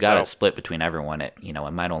mean, if you got it split between everyone, it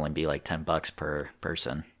might only be, like, $10 per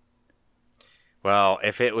person. Well,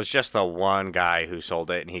 if it was just the one guy who sold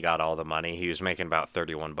it and he got all the money, he was making about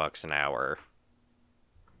 $31 an hour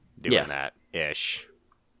doing that ish,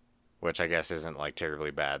 which I guess isn't like terribly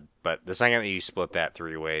bad. But the second that you split that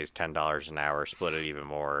 3 ways, $10 an hour, split it even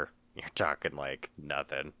more, you're talking like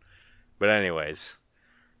nothing. But anyways,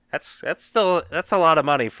 that's a lot of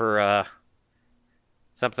money for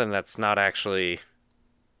something that's not actually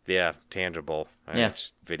tangible.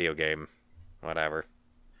 Just video game, whatever.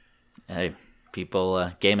 Hey. People,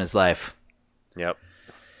 game is life. Yep.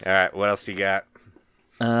 All right, what else do you got?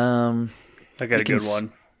 I got a good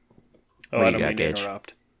one. Oh, I don't mean to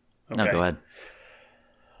interrupt. Okay. No,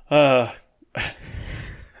 go ahead.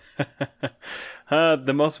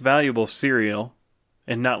 The most valuable cereal,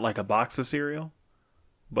 and not like a box of cereal,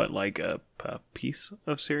 but like a piece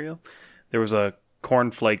of cereal. There was a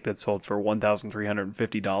cornflake that sold for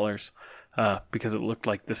 $1,350 because it looked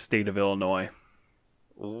like the state of Illinois.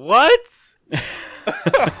 What?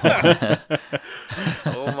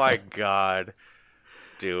 Oh my god.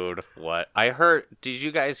 Dude, what? I heard. Did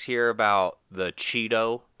you guys hear about the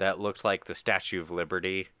Cheeto that looked like the Statue of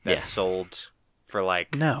Liberty that Yeah. sold for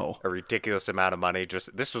like No. a ridiculous amount of money?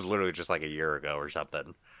 This was literally just like a year ago or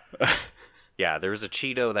something. Yeah, there was a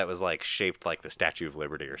Cheeto that was like shaped like the Statue of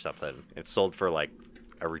Liberty or something. It sold for like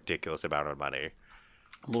a ridiculous amount of money.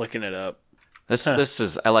 I'm looking it up. This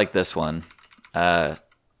is I like this one.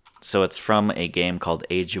 So it's from a game called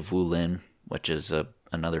Age of Wulin, which is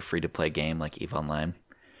another free to play game like EVE Online.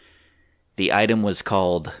 The item was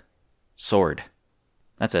called Sword.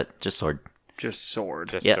 That's it, just sword. Just sword.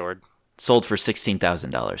 Just Yeah. sword. Sold for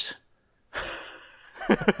 $16,000.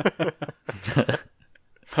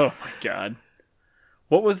 Oh my god.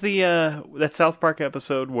 What was the that South Park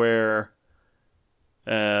episode where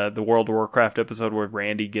the World of Warcraft episode where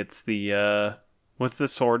Randy gets the what's the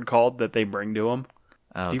sword called that they bring to him?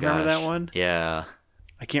 Oh, Do you remember that gosh. one? Yeah.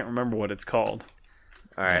 I can't remember what it's called.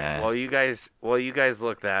 All right. Yeah. Well, you guys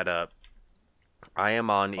look that up. I am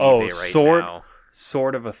on Oh, eBay right sword? now.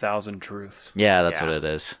 Sword of a Thousand Truths. Yeah, that's Yeah. what it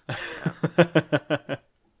is.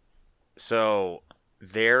 So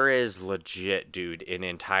there is legit, dude, an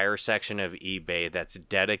entire section of eBay that's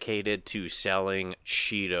dedicated to selling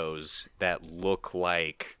Cheetos that look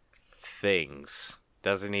like things.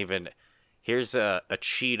 Doesn't even. Here's a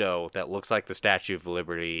Cheeto that looks like the Statue of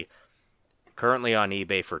Liberty, currently on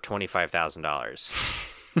eBay for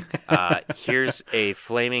 $25,000. Here's a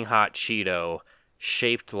flaming hot Cheeto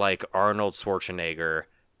shaped like Arnold Schwarzenegger,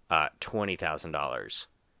 $20,000.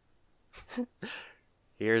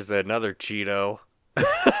 Here's another Cheeto.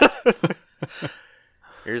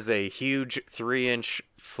 Here's a huge 3-inch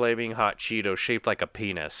flaming hot Cheeto shaped like a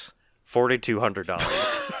penis. $4,200.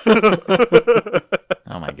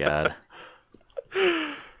 Oh my god.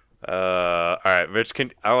 All right, Mitch.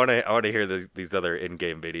 I want to hear these other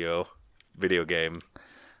in-game video game.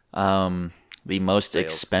 The most Sales.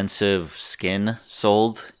 expensive skin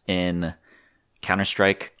sold in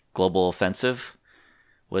Counter-Strike Global Offensive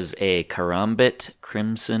was a Karambit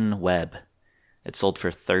Crimson Web. It sold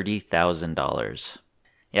for $30,000.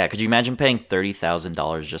 Yeah, could you imagine paying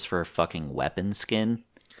 $30,000 just for a fucking weapon skin?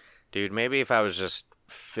 Dude, maybe if I was just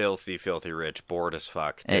filthy rich, bored as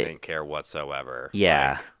fuck, Hey. didn't care whatsoever.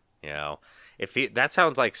 Yeah. Like, you know, that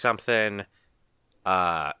sounds like something.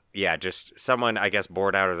 Yeah, just someone I guess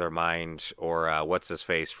bored out of their mind, or what's his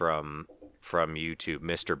face from YouTube,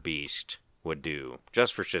 Mr. Beast would do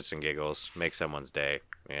just for shits and giggles, make someone's day.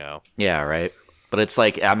 You know. Yeah, right. But it's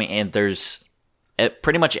like, I mean, and there's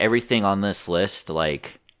pretty much everything on this list,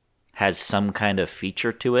 like, has some kind of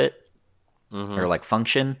feature to it or like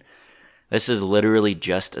function. This is literally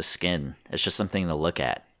just a skin. It's just something to look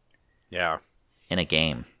at Yeah. in a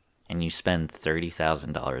game, and you spend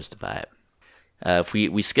 $30,000 to buy it. If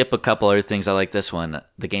we skip a couple other things, I like this one.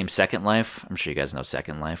 The game Second Life. I'm sure you guys know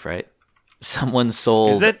Second Life, right? Someone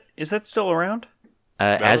sold. Is that still around?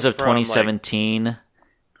 As was of from, like- 2017,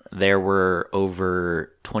 there were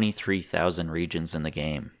over 23,000 regions in the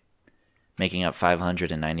game, making up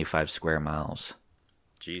 595 square miles.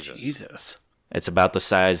 Jesus. It's about the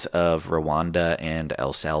size of Rwanda and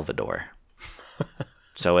El Salvador.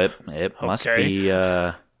 So it must Okay. be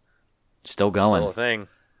still going. Still a thing.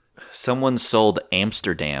 Someone sold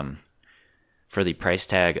Amsterdam for the price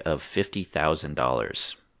tag of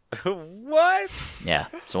 $50,000. What? Yeah,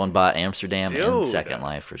 someone bought Amsterdam and Dude. Second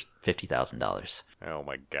Life for $50,000. Oh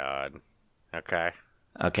my god. Okay.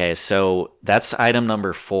 Okay, so that's item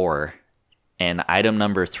number 4, and item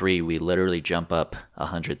number 3 we literally jump up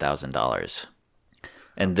 $100,000,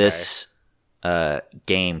 and this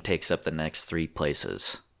game takes up the next 3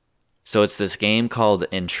 places. So it's this game called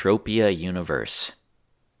Entropia Universe.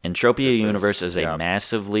 Entropia Universe is a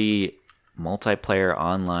massively multiplayer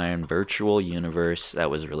online virtual universe that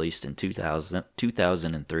was released in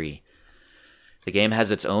 2003. The game has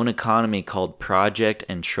its own economy called Project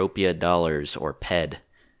Entropia Dollars, or PED,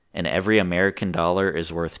 and every American dollar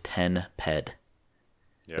is worth 10 PED.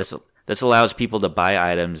 Yep. This allows people to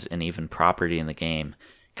buy items and even property in the game,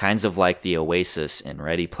 kinds of like the Oasis in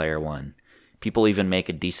Ready Player One. People even make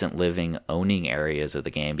a decent living owning areas of the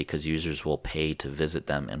game because users will pay to visit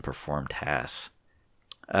them and perform tasks.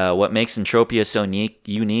 What makes Entropia so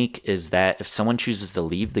unique is that if someone chooses to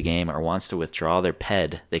leave the game or wants to withdraw their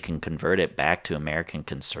PED, they can convert it back to American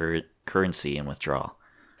currency and withdraw.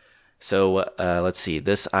 So let's see.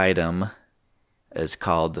 This item is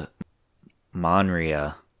called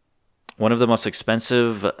Monria. One of the most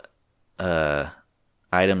expensive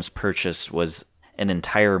items purchased was an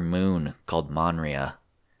entire moon called Monria.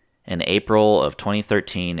 In April of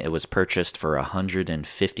 2013, it was purchased for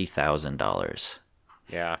 $150,000.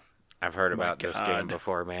 Yeah. I've heard Oh my about this game God.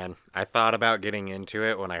 before, man. I thought about getting into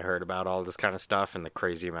it when I heard about all this kind of stuff and the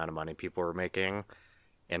crazy amount of money people were making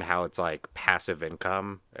and how it's like passive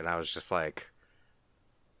income. And I was just like,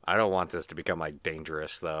 I don't want this to become like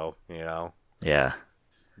dangerous though, you know? Yeah.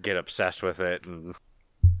 Get obsessed with it and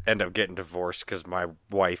end up getting divorced because my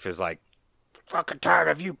wife is like, fucking tired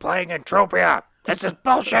of you playing Entropia. This is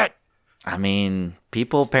bullshit. I mean,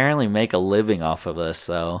 people apparently make a living off of this,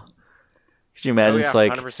 though. Could you imagine? Oh, yeah, It's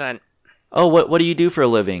like, 100%. oh, what do you do for a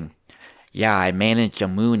living? Yeah, I manage a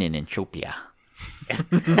moon in Entropia.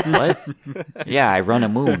 What? Yeah, I run a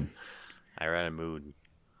moon. I ran a mood.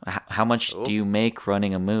 How much Oh. do you make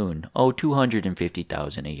running a moon? Oh,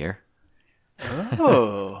 250,000 a year.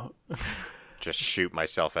 Oh. Just shoot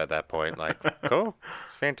myself at that point. Like, cool.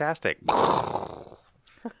 It's fantastic. All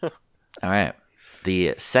right.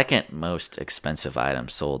 The second most expensive item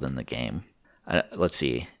sold in the game, let's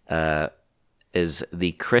see, is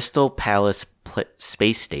the Crystal Palace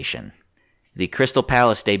Space Station. The Crystal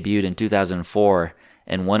Palace debuted in 2004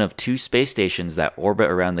 and one of two space stations that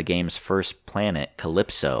orbit around the game's first planet,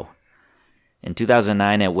 Calypso. In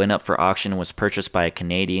 2009, it went up for auction and was purchased by a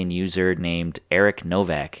Canadian user named Eric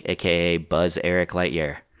Novak, aka Buzz Eric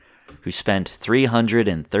Lightyear, who spent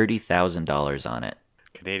 $330,000 on it.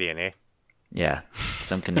 Canadian, eh? Yeah,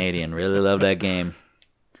 some Canadian really love that game.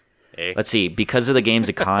 Eh? Let's see, because of the game's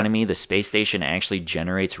economy, the space station actually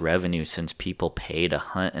generates revenue since people pay to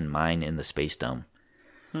hunt and mine in the space dome.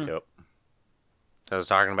 Yep. I was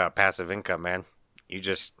talking about passive income, man. You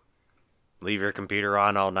just leave your computer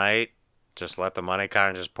on all night, just let the money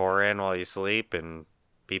kind of just pour in while you sleep, and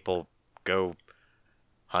people go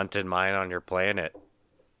hunt and mine on your planet.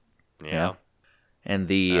 You know? And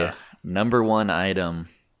the number one item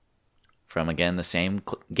from, again, the same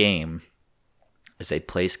game is a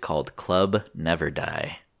place called Club Never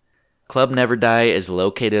Die. Club Never Die is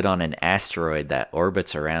located on an asteroid that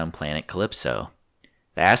orbits around planet Calypso.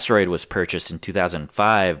 The asteroid was purchased in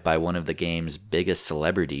 2005 by one of the game's biggest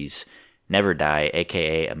celebrities, Never Die,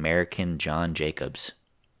 aka American John Jacobs.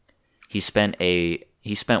 He spent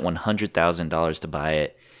 $100,000 to buy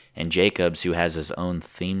it, and Jacobs, who has his own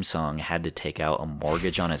theme song, had to take out a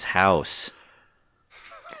mortgage on his house.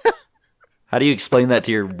 How do you explain that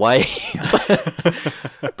to your wife?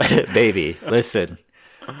 Baby, listen.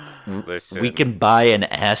 We can buy an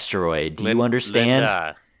asteroid. Do you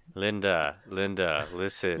understand? Linda,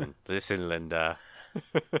 listen, Linda.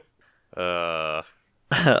 On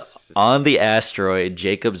the asteroid,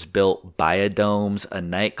 Jacobs built biodomes, a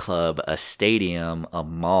nightclub, a stadium, a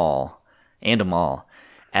mall.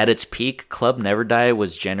 At its peak, Club Never Die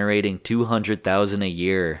was generating $200,000 a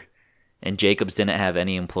year, and Jacobs didn't have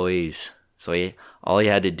any employees, so all he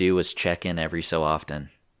had to do was check in every so often.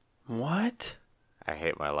 What? I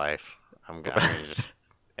hate my life. I'm gonna just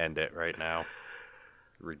end it right now.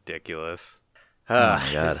 Ridiculous. Oh my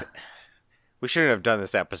God. We shouldn't have done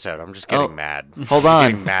this episode. I'm just getting mad. Hold I'm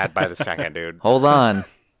on. getting mad by the second, dude. Hold on.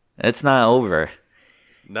 It's not over.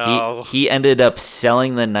 No. He ended up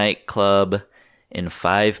selling the nightclub in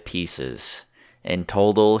 5 pieces. In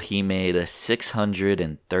total, he made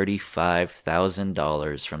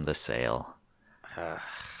 $635,000 from the sale.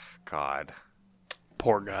 God.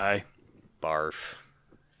 Poor guy. Barf.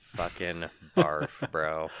 Fucking barf,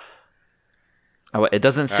 bro. Oh, it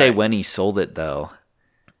doesn't say right. when he sold it, though.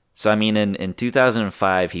 So, I mean, in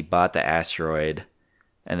 2005, he bought the asteroid,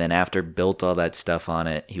 and then after built all that stuff on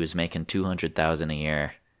it, he was making $200,000 a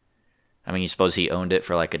year. I mean, you suppose he owned it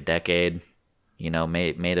for like a decade, you know,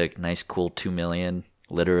 made a nice, cool $2 million,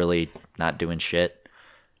 literally not doing shit.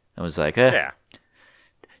 I was like, Yeah.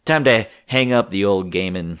 time to hang up the old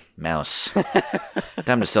gaming mouse.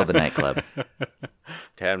 Time to sell the nightclub.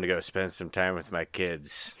 Time to go spend some time with my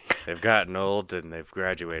kids. They've gotten old and they've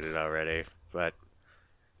graduated already, but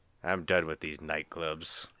I'm done with these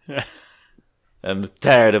nightclubs. I'm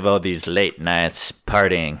tired of all these late nights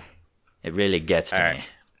partying. It really gets to All right. me.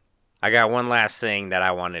 I got one last thing that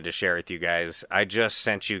I wanted to share with you guys. I just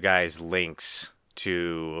sent you guys links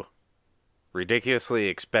to a ridiculously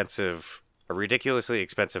expensive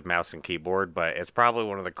mouse and keyboard, but it's probably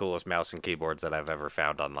one of the coolest mouse and keyboards that I've ever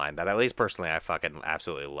found online, that at least personally I fucking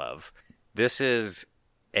absolutely love. This is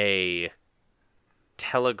a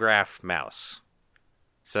telegraph mouse.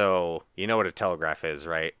 So, you know what a telegraph is,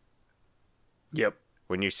 right? Yep.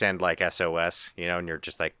 When you send like SOS, you know, and you're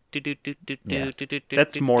just like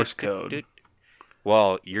That's Morse code.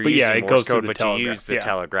 Well, you're But yeah, using it Morse goes through code, the but telegraph, you use the yeah.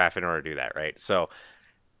 telegraph in order to do that, right? So,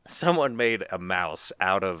 someone made a mouse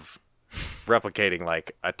out of replicating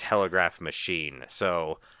like a telegraph machine.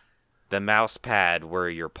 So, the mouse pad where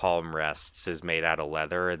your palm rests is made out of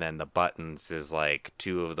leather, and then the buttons is like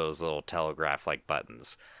 2 of those little telegraph-like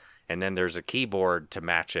buttons. And then there's a keyboard to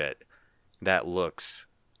match it that looks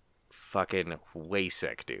fucking way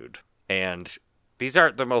sick, dude. And these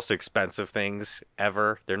aren't the most expensive things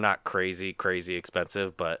ever. They're not crazy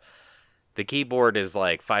expensive, but the keyboard is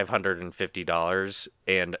like $550,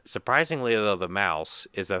 and surprisingly though, the mouse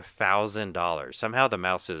is $1,000. Somehow the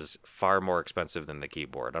mouse is far more expensive than the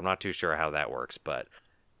keyboard. I'm not too sure how that works, but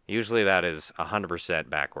usually that is 100%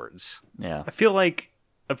 backwards. Yeah. I feel like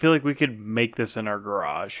we could make this in our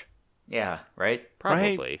garage. Yeah, right?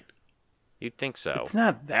 Probably. Right? You'd think so. It's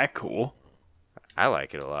not that cool. I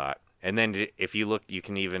like it a lot. And then if you look, you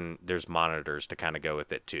can even, there's monitors to kind of go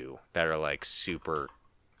with it too that are like super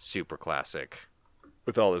classic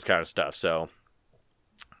with all this kind of stuff. So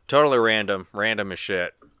totally random as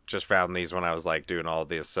shit. Just found these when I was like doing all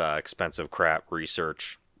this expensive crap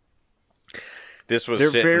research. This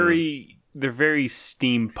was they're very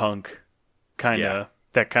steampunk kind of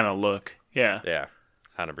that kind of look. Yeah.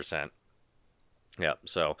 100%. Yep.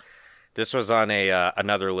 So this was on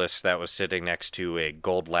another list that was sitting next to a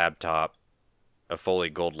gold laptop, a fully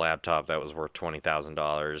gold laptop that was worth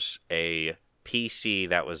 $20,000, a PC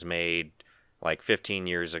that was made like 15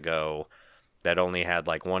 years ago that only had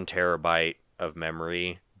like 1 terabyte of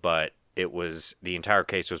memory, but the entire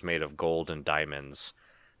case was made of gold and diamonds.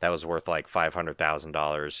 That was worth like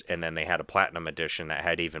 $500,000. And then they had a platinum edition that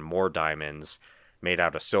had even more diamonds made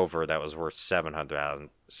out of silver that was worth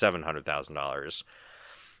 $700,000.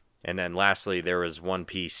 And then lastly, there was one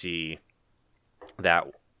PC that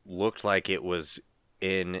looked like it was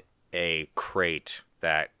in a crate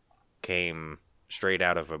that came straight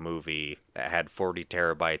out of a movie that had 40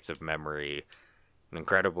 terabytes of memory, an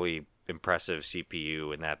incredibly impressive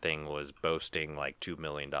CPU, and that thing was boasting like $2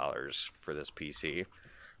 million for this PC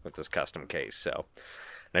with this custom case. So,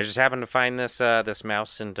 and I just happened to find this this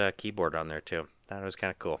mouse and keyboard on there too. Thought it was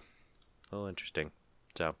kind of cool, a little interesting.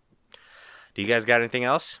 So, do you guys got anything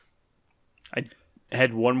else? I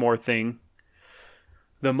had one more thing.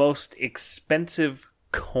 The most expensive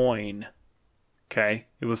coin. Okay,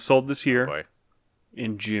 it was sold this year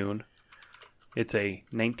in June. It's a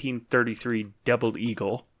 1933 Double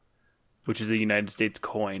Eagle, which is a United States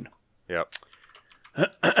coin. Yep.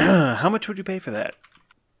 How much would you pay for that?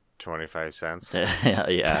 25 cents.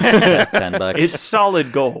 Yeah. $10. It's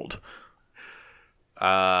solid gold.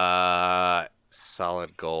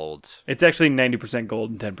 Solid gold. It's actually 90%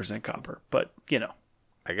 gold and 10% copper, but you know.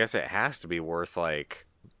 I guess it has to be worth like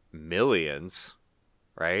millions,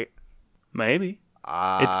 right? Maybe.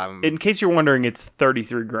 It's, in case you're wondering, it's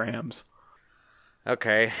 33 grams.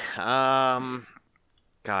 Okay.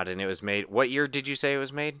 God, and it was made. What year did you say it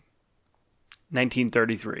was made?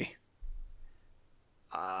 1933.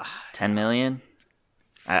 10 million?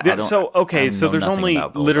 So there's only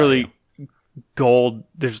literally gold.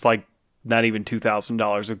 There's like not even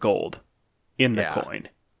 $2,000 of gold in the coin.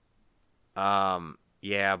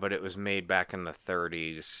 Yeah, but it was made back in the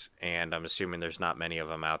 30s, and I'm assuming there's not many of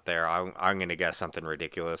them out there. I'm going to guess something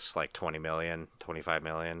ridiculous, like 20 million, 25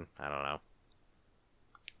 million. I don't know.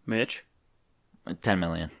 Mitch? 10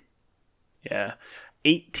 million. Yeah.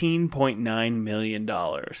 $18.9 million.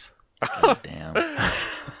 God damn.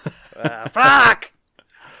 Fuck!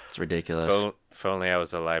 It's ridiculous. If only I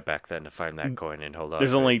was alive back then to find that coin and hold on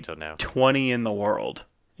There's to only it until now. 20 in the world.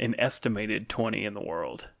 An estimated 20 in the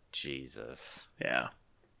world. Jesus. Yeah.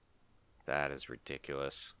 That is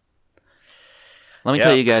ridiculous. Let me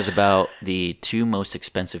tell you guys about the 2 most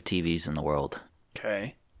expensive TVs in the world.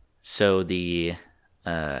 Okay. So the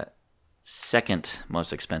second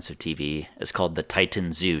most expensive TV is called the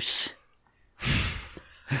Titan Zeus.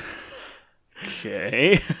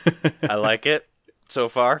 Okay. I like it so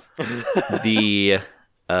far. The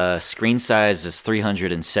screen size is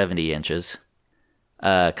 370 inches.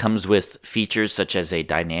 Comes with features such as a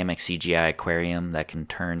dynamic CGI aquarium that can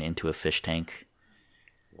turn into a fish tank.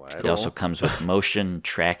 What? It also comes with motion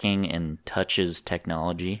tracking and touches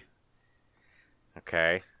technology.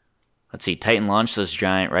 Okay. Let's see, Titan launched this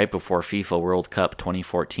giant right before FIFA World Cup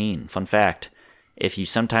 2014. Fun fact, if you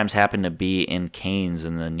sometimes happen to be in Cairns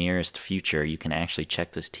in the nearest future, you can actually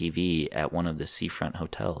check this TV at one of the seafront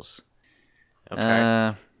hotels.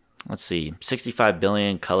 Okay. Let's see, 65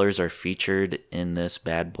 billion colors are featured in this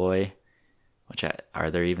bad boy.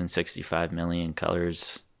 Are there even 65 million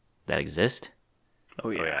colors that exist? Oh,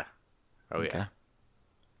 yeah. Oh, yeah.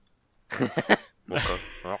 Okay.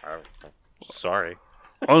 Sorry.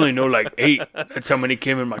 I only know like 8. That's how many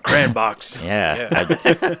came in my crayon box. Yeah.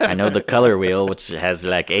 I know the color wheel, which has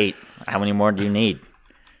like 8. How many more do you need?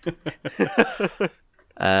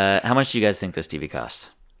 How much do you guys think this TV cost?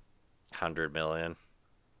 100 million.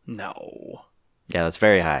 No. Yeah, that's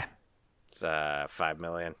very high. It's 5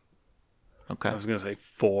 million. Okay. I was going to say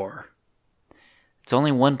 4. It's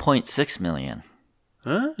only 1.6 million.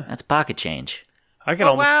 Huh? That's pocket change. I can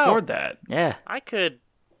Oh, almost wow. afford that. Yeah. I could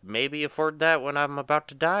maybe afford that when I'm about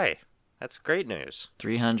to die. That's great news.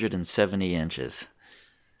 370 inches.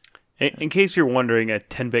 In case you're wondering, a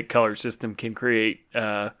 10-bit color system can create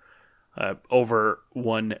over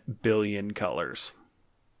 1 billion colors.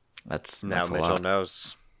 That's Now a Mitchell lot.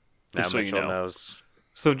 knows. Now Just so you Mitchell know. knows.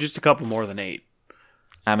 So just a couple more than 8.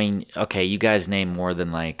 I mean, okay, you guys name more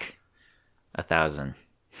than like 1,000.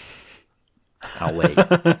 I'll wait.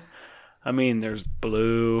 Uh, There's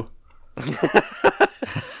blue,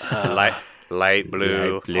 light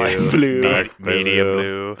blue, light blue, dark, medium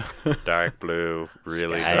blue, dark blue,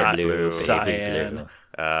 really Sky dark blue, blue, baby cyan.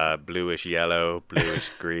 blue. bluish yellow, bluish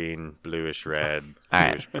green, bluish red, All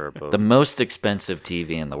bluish right. purple. The most expensive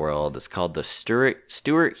TV in the world is called the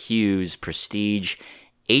Stuart Hughes Prestige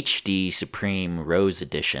HD Supreme Rose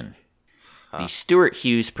Edition. The Stuart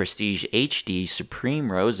Hughes Prestige HD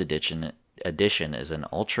Supreme Rose Edition is an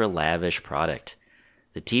ultra lavish product.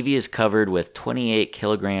 The TV is covered with 28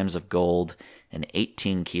 kilograms of gold and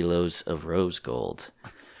 18 kilos of rose gold.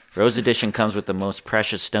 Rose Edition comes with the most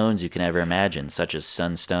precious stones you can ever imagine, such as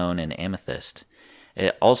sunstone and amethyst.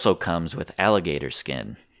 It also comes with alligator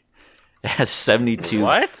skin. It has 72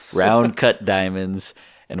 What? round cut diamonds.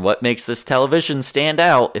 And what makes this television stand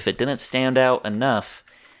out, if it didn't stand out enough,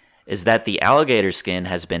 is that the alligator skin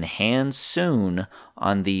has been hand sewn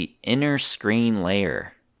on the inner screen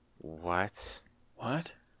layer. What?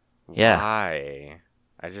 What? Yeah. Why?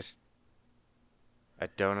 I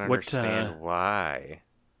don't understand why.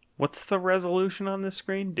 What's the resolution on this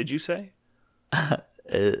screen? Did you say?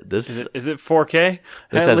 This Is it 4K?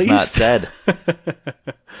 This at has not least? said.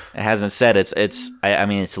 It hasn't said.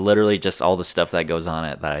 It's literally just all the stuff that goes on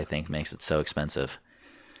it that I think makes it so expensive.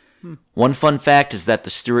 One fun fact is that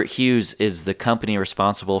the Stuart Hughes is the company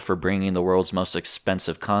responsible for bringing the world's most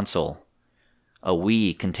expensive console, a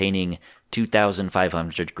Wii containing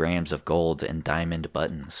 2,500 grams of gold and diamond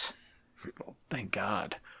buttons. Thank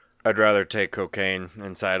God. I'd rather take cocaine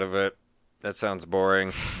inside of it. That sounds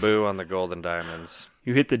boring. Boo on the gold and diamonds.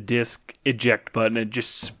 You hit the disc eject button, it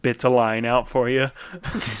just spits a line out for you.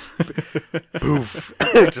 Poof.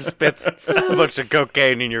 It just spits a bunch of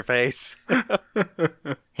cocaine in your face.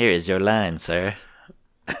 Here is your line, sir.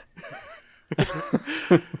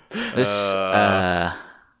 This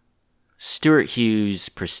Stuart Hughes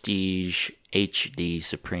Prestige HD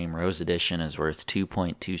Supreme Rose Edition is worth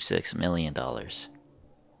 $2.26 million. Jeez.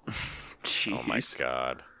 Oh my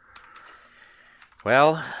God.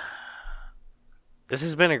 Well, this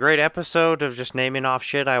has been a great episode of just naming off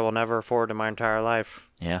shit I will never afford in my entire life.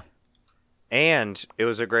 Yeah. And it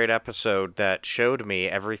was a great episode that showed me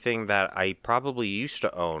everything that I probably used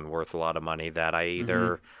to own worth a lot of money that I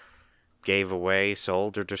either gave away,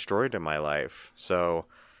 sold, or destroyed in my life. So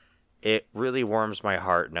it really warms my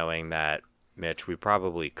heart knowing that, Mitch, we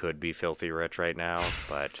probably could be filthy rich right now,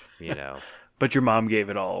 but, you know. But your mom gave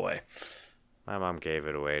it all away. My mom gave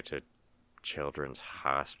it away to Children's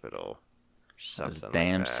Hospital. Those Something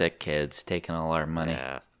damn like that. sick kids taking all our money.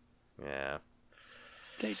 Yeah.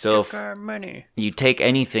 They So took if- our money. You take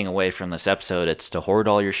anything away from this episode, it's to hoard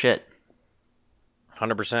all your shit.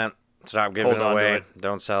 100%. Stop giving Hold it on to away. it.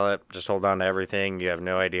 Don't sell it. Just hold on to everything. You have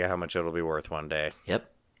no idea how much it'll be worth one day. Yep.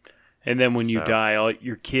 And then when you So- die, all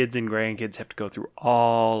your kids and grandkids have to go through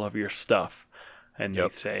all of your stuff. And Yep.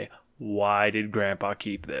 they say, why did Grandpa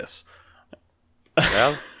keep this?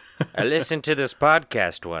 Well, I listened to this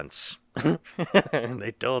podcast once, and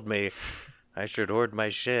they told me I should hoard my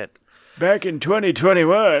shit. Back in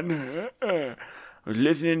 2021, I was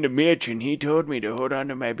listening to Mitch, and he told me to hold on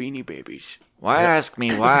to my Beanie Babies. Why ask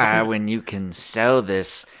me why when you can sell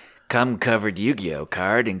this cum-covered Yu-Gi-Oh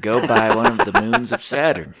card and go buy one of the moons of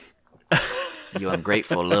Saturn? You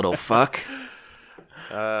ungrateful little fuck.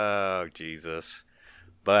 Oh, Jesus.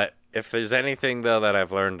 But if there's anything, though, that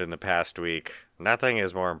I've learned in the past week, nothing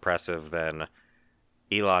is more impressive than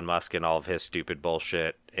Elon Musk and all of his stupid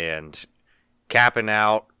bullshit and capping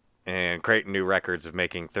out and creating new records of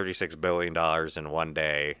making $36 billion in one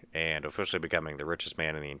day and officially becoming the richest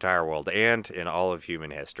man in the entire world and in all of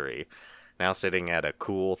human history. Now sitting at a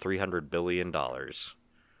cool $300 billion.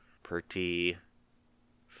 Pretty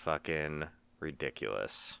fucking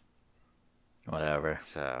ridiculous. Whatever.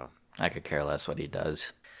 So, I could care less what he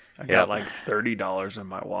does. I Yep. got like $30 in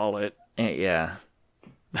my wallet. Yeah.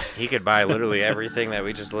 he could buy literally everything that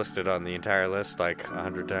we just listed on the entire list like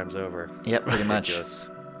 100 times over. Yep, pretty much. Ridiculous.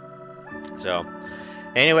 So,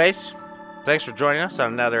 Anyways, thanks for joining us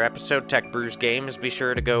on another episode, Tech Brews Games. Be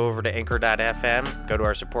sure to go over to anchor.fm, go to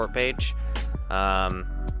our support page.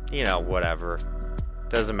 Whatever.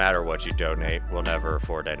 Doesn't matter what you donate. We'll never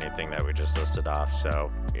afford anything that we just listed off,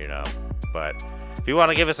 so, But if you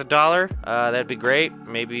want to give us $1, that'd be great.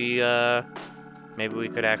 Maybe we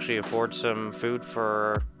could actually afford some food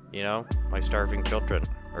for, my starving children.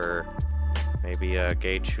 Or maybe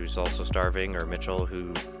Gage, who's also starving, or Mitchell,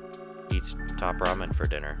 who eats top ramen for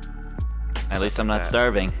dinner. At least I'm not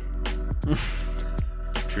starving.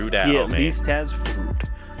 True that, He at man. least has food.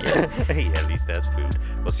 Yeah. He at least has food.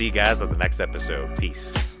 We'll see you guys on the next episode.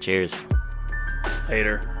 Peace. Cheers.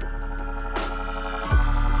 Later.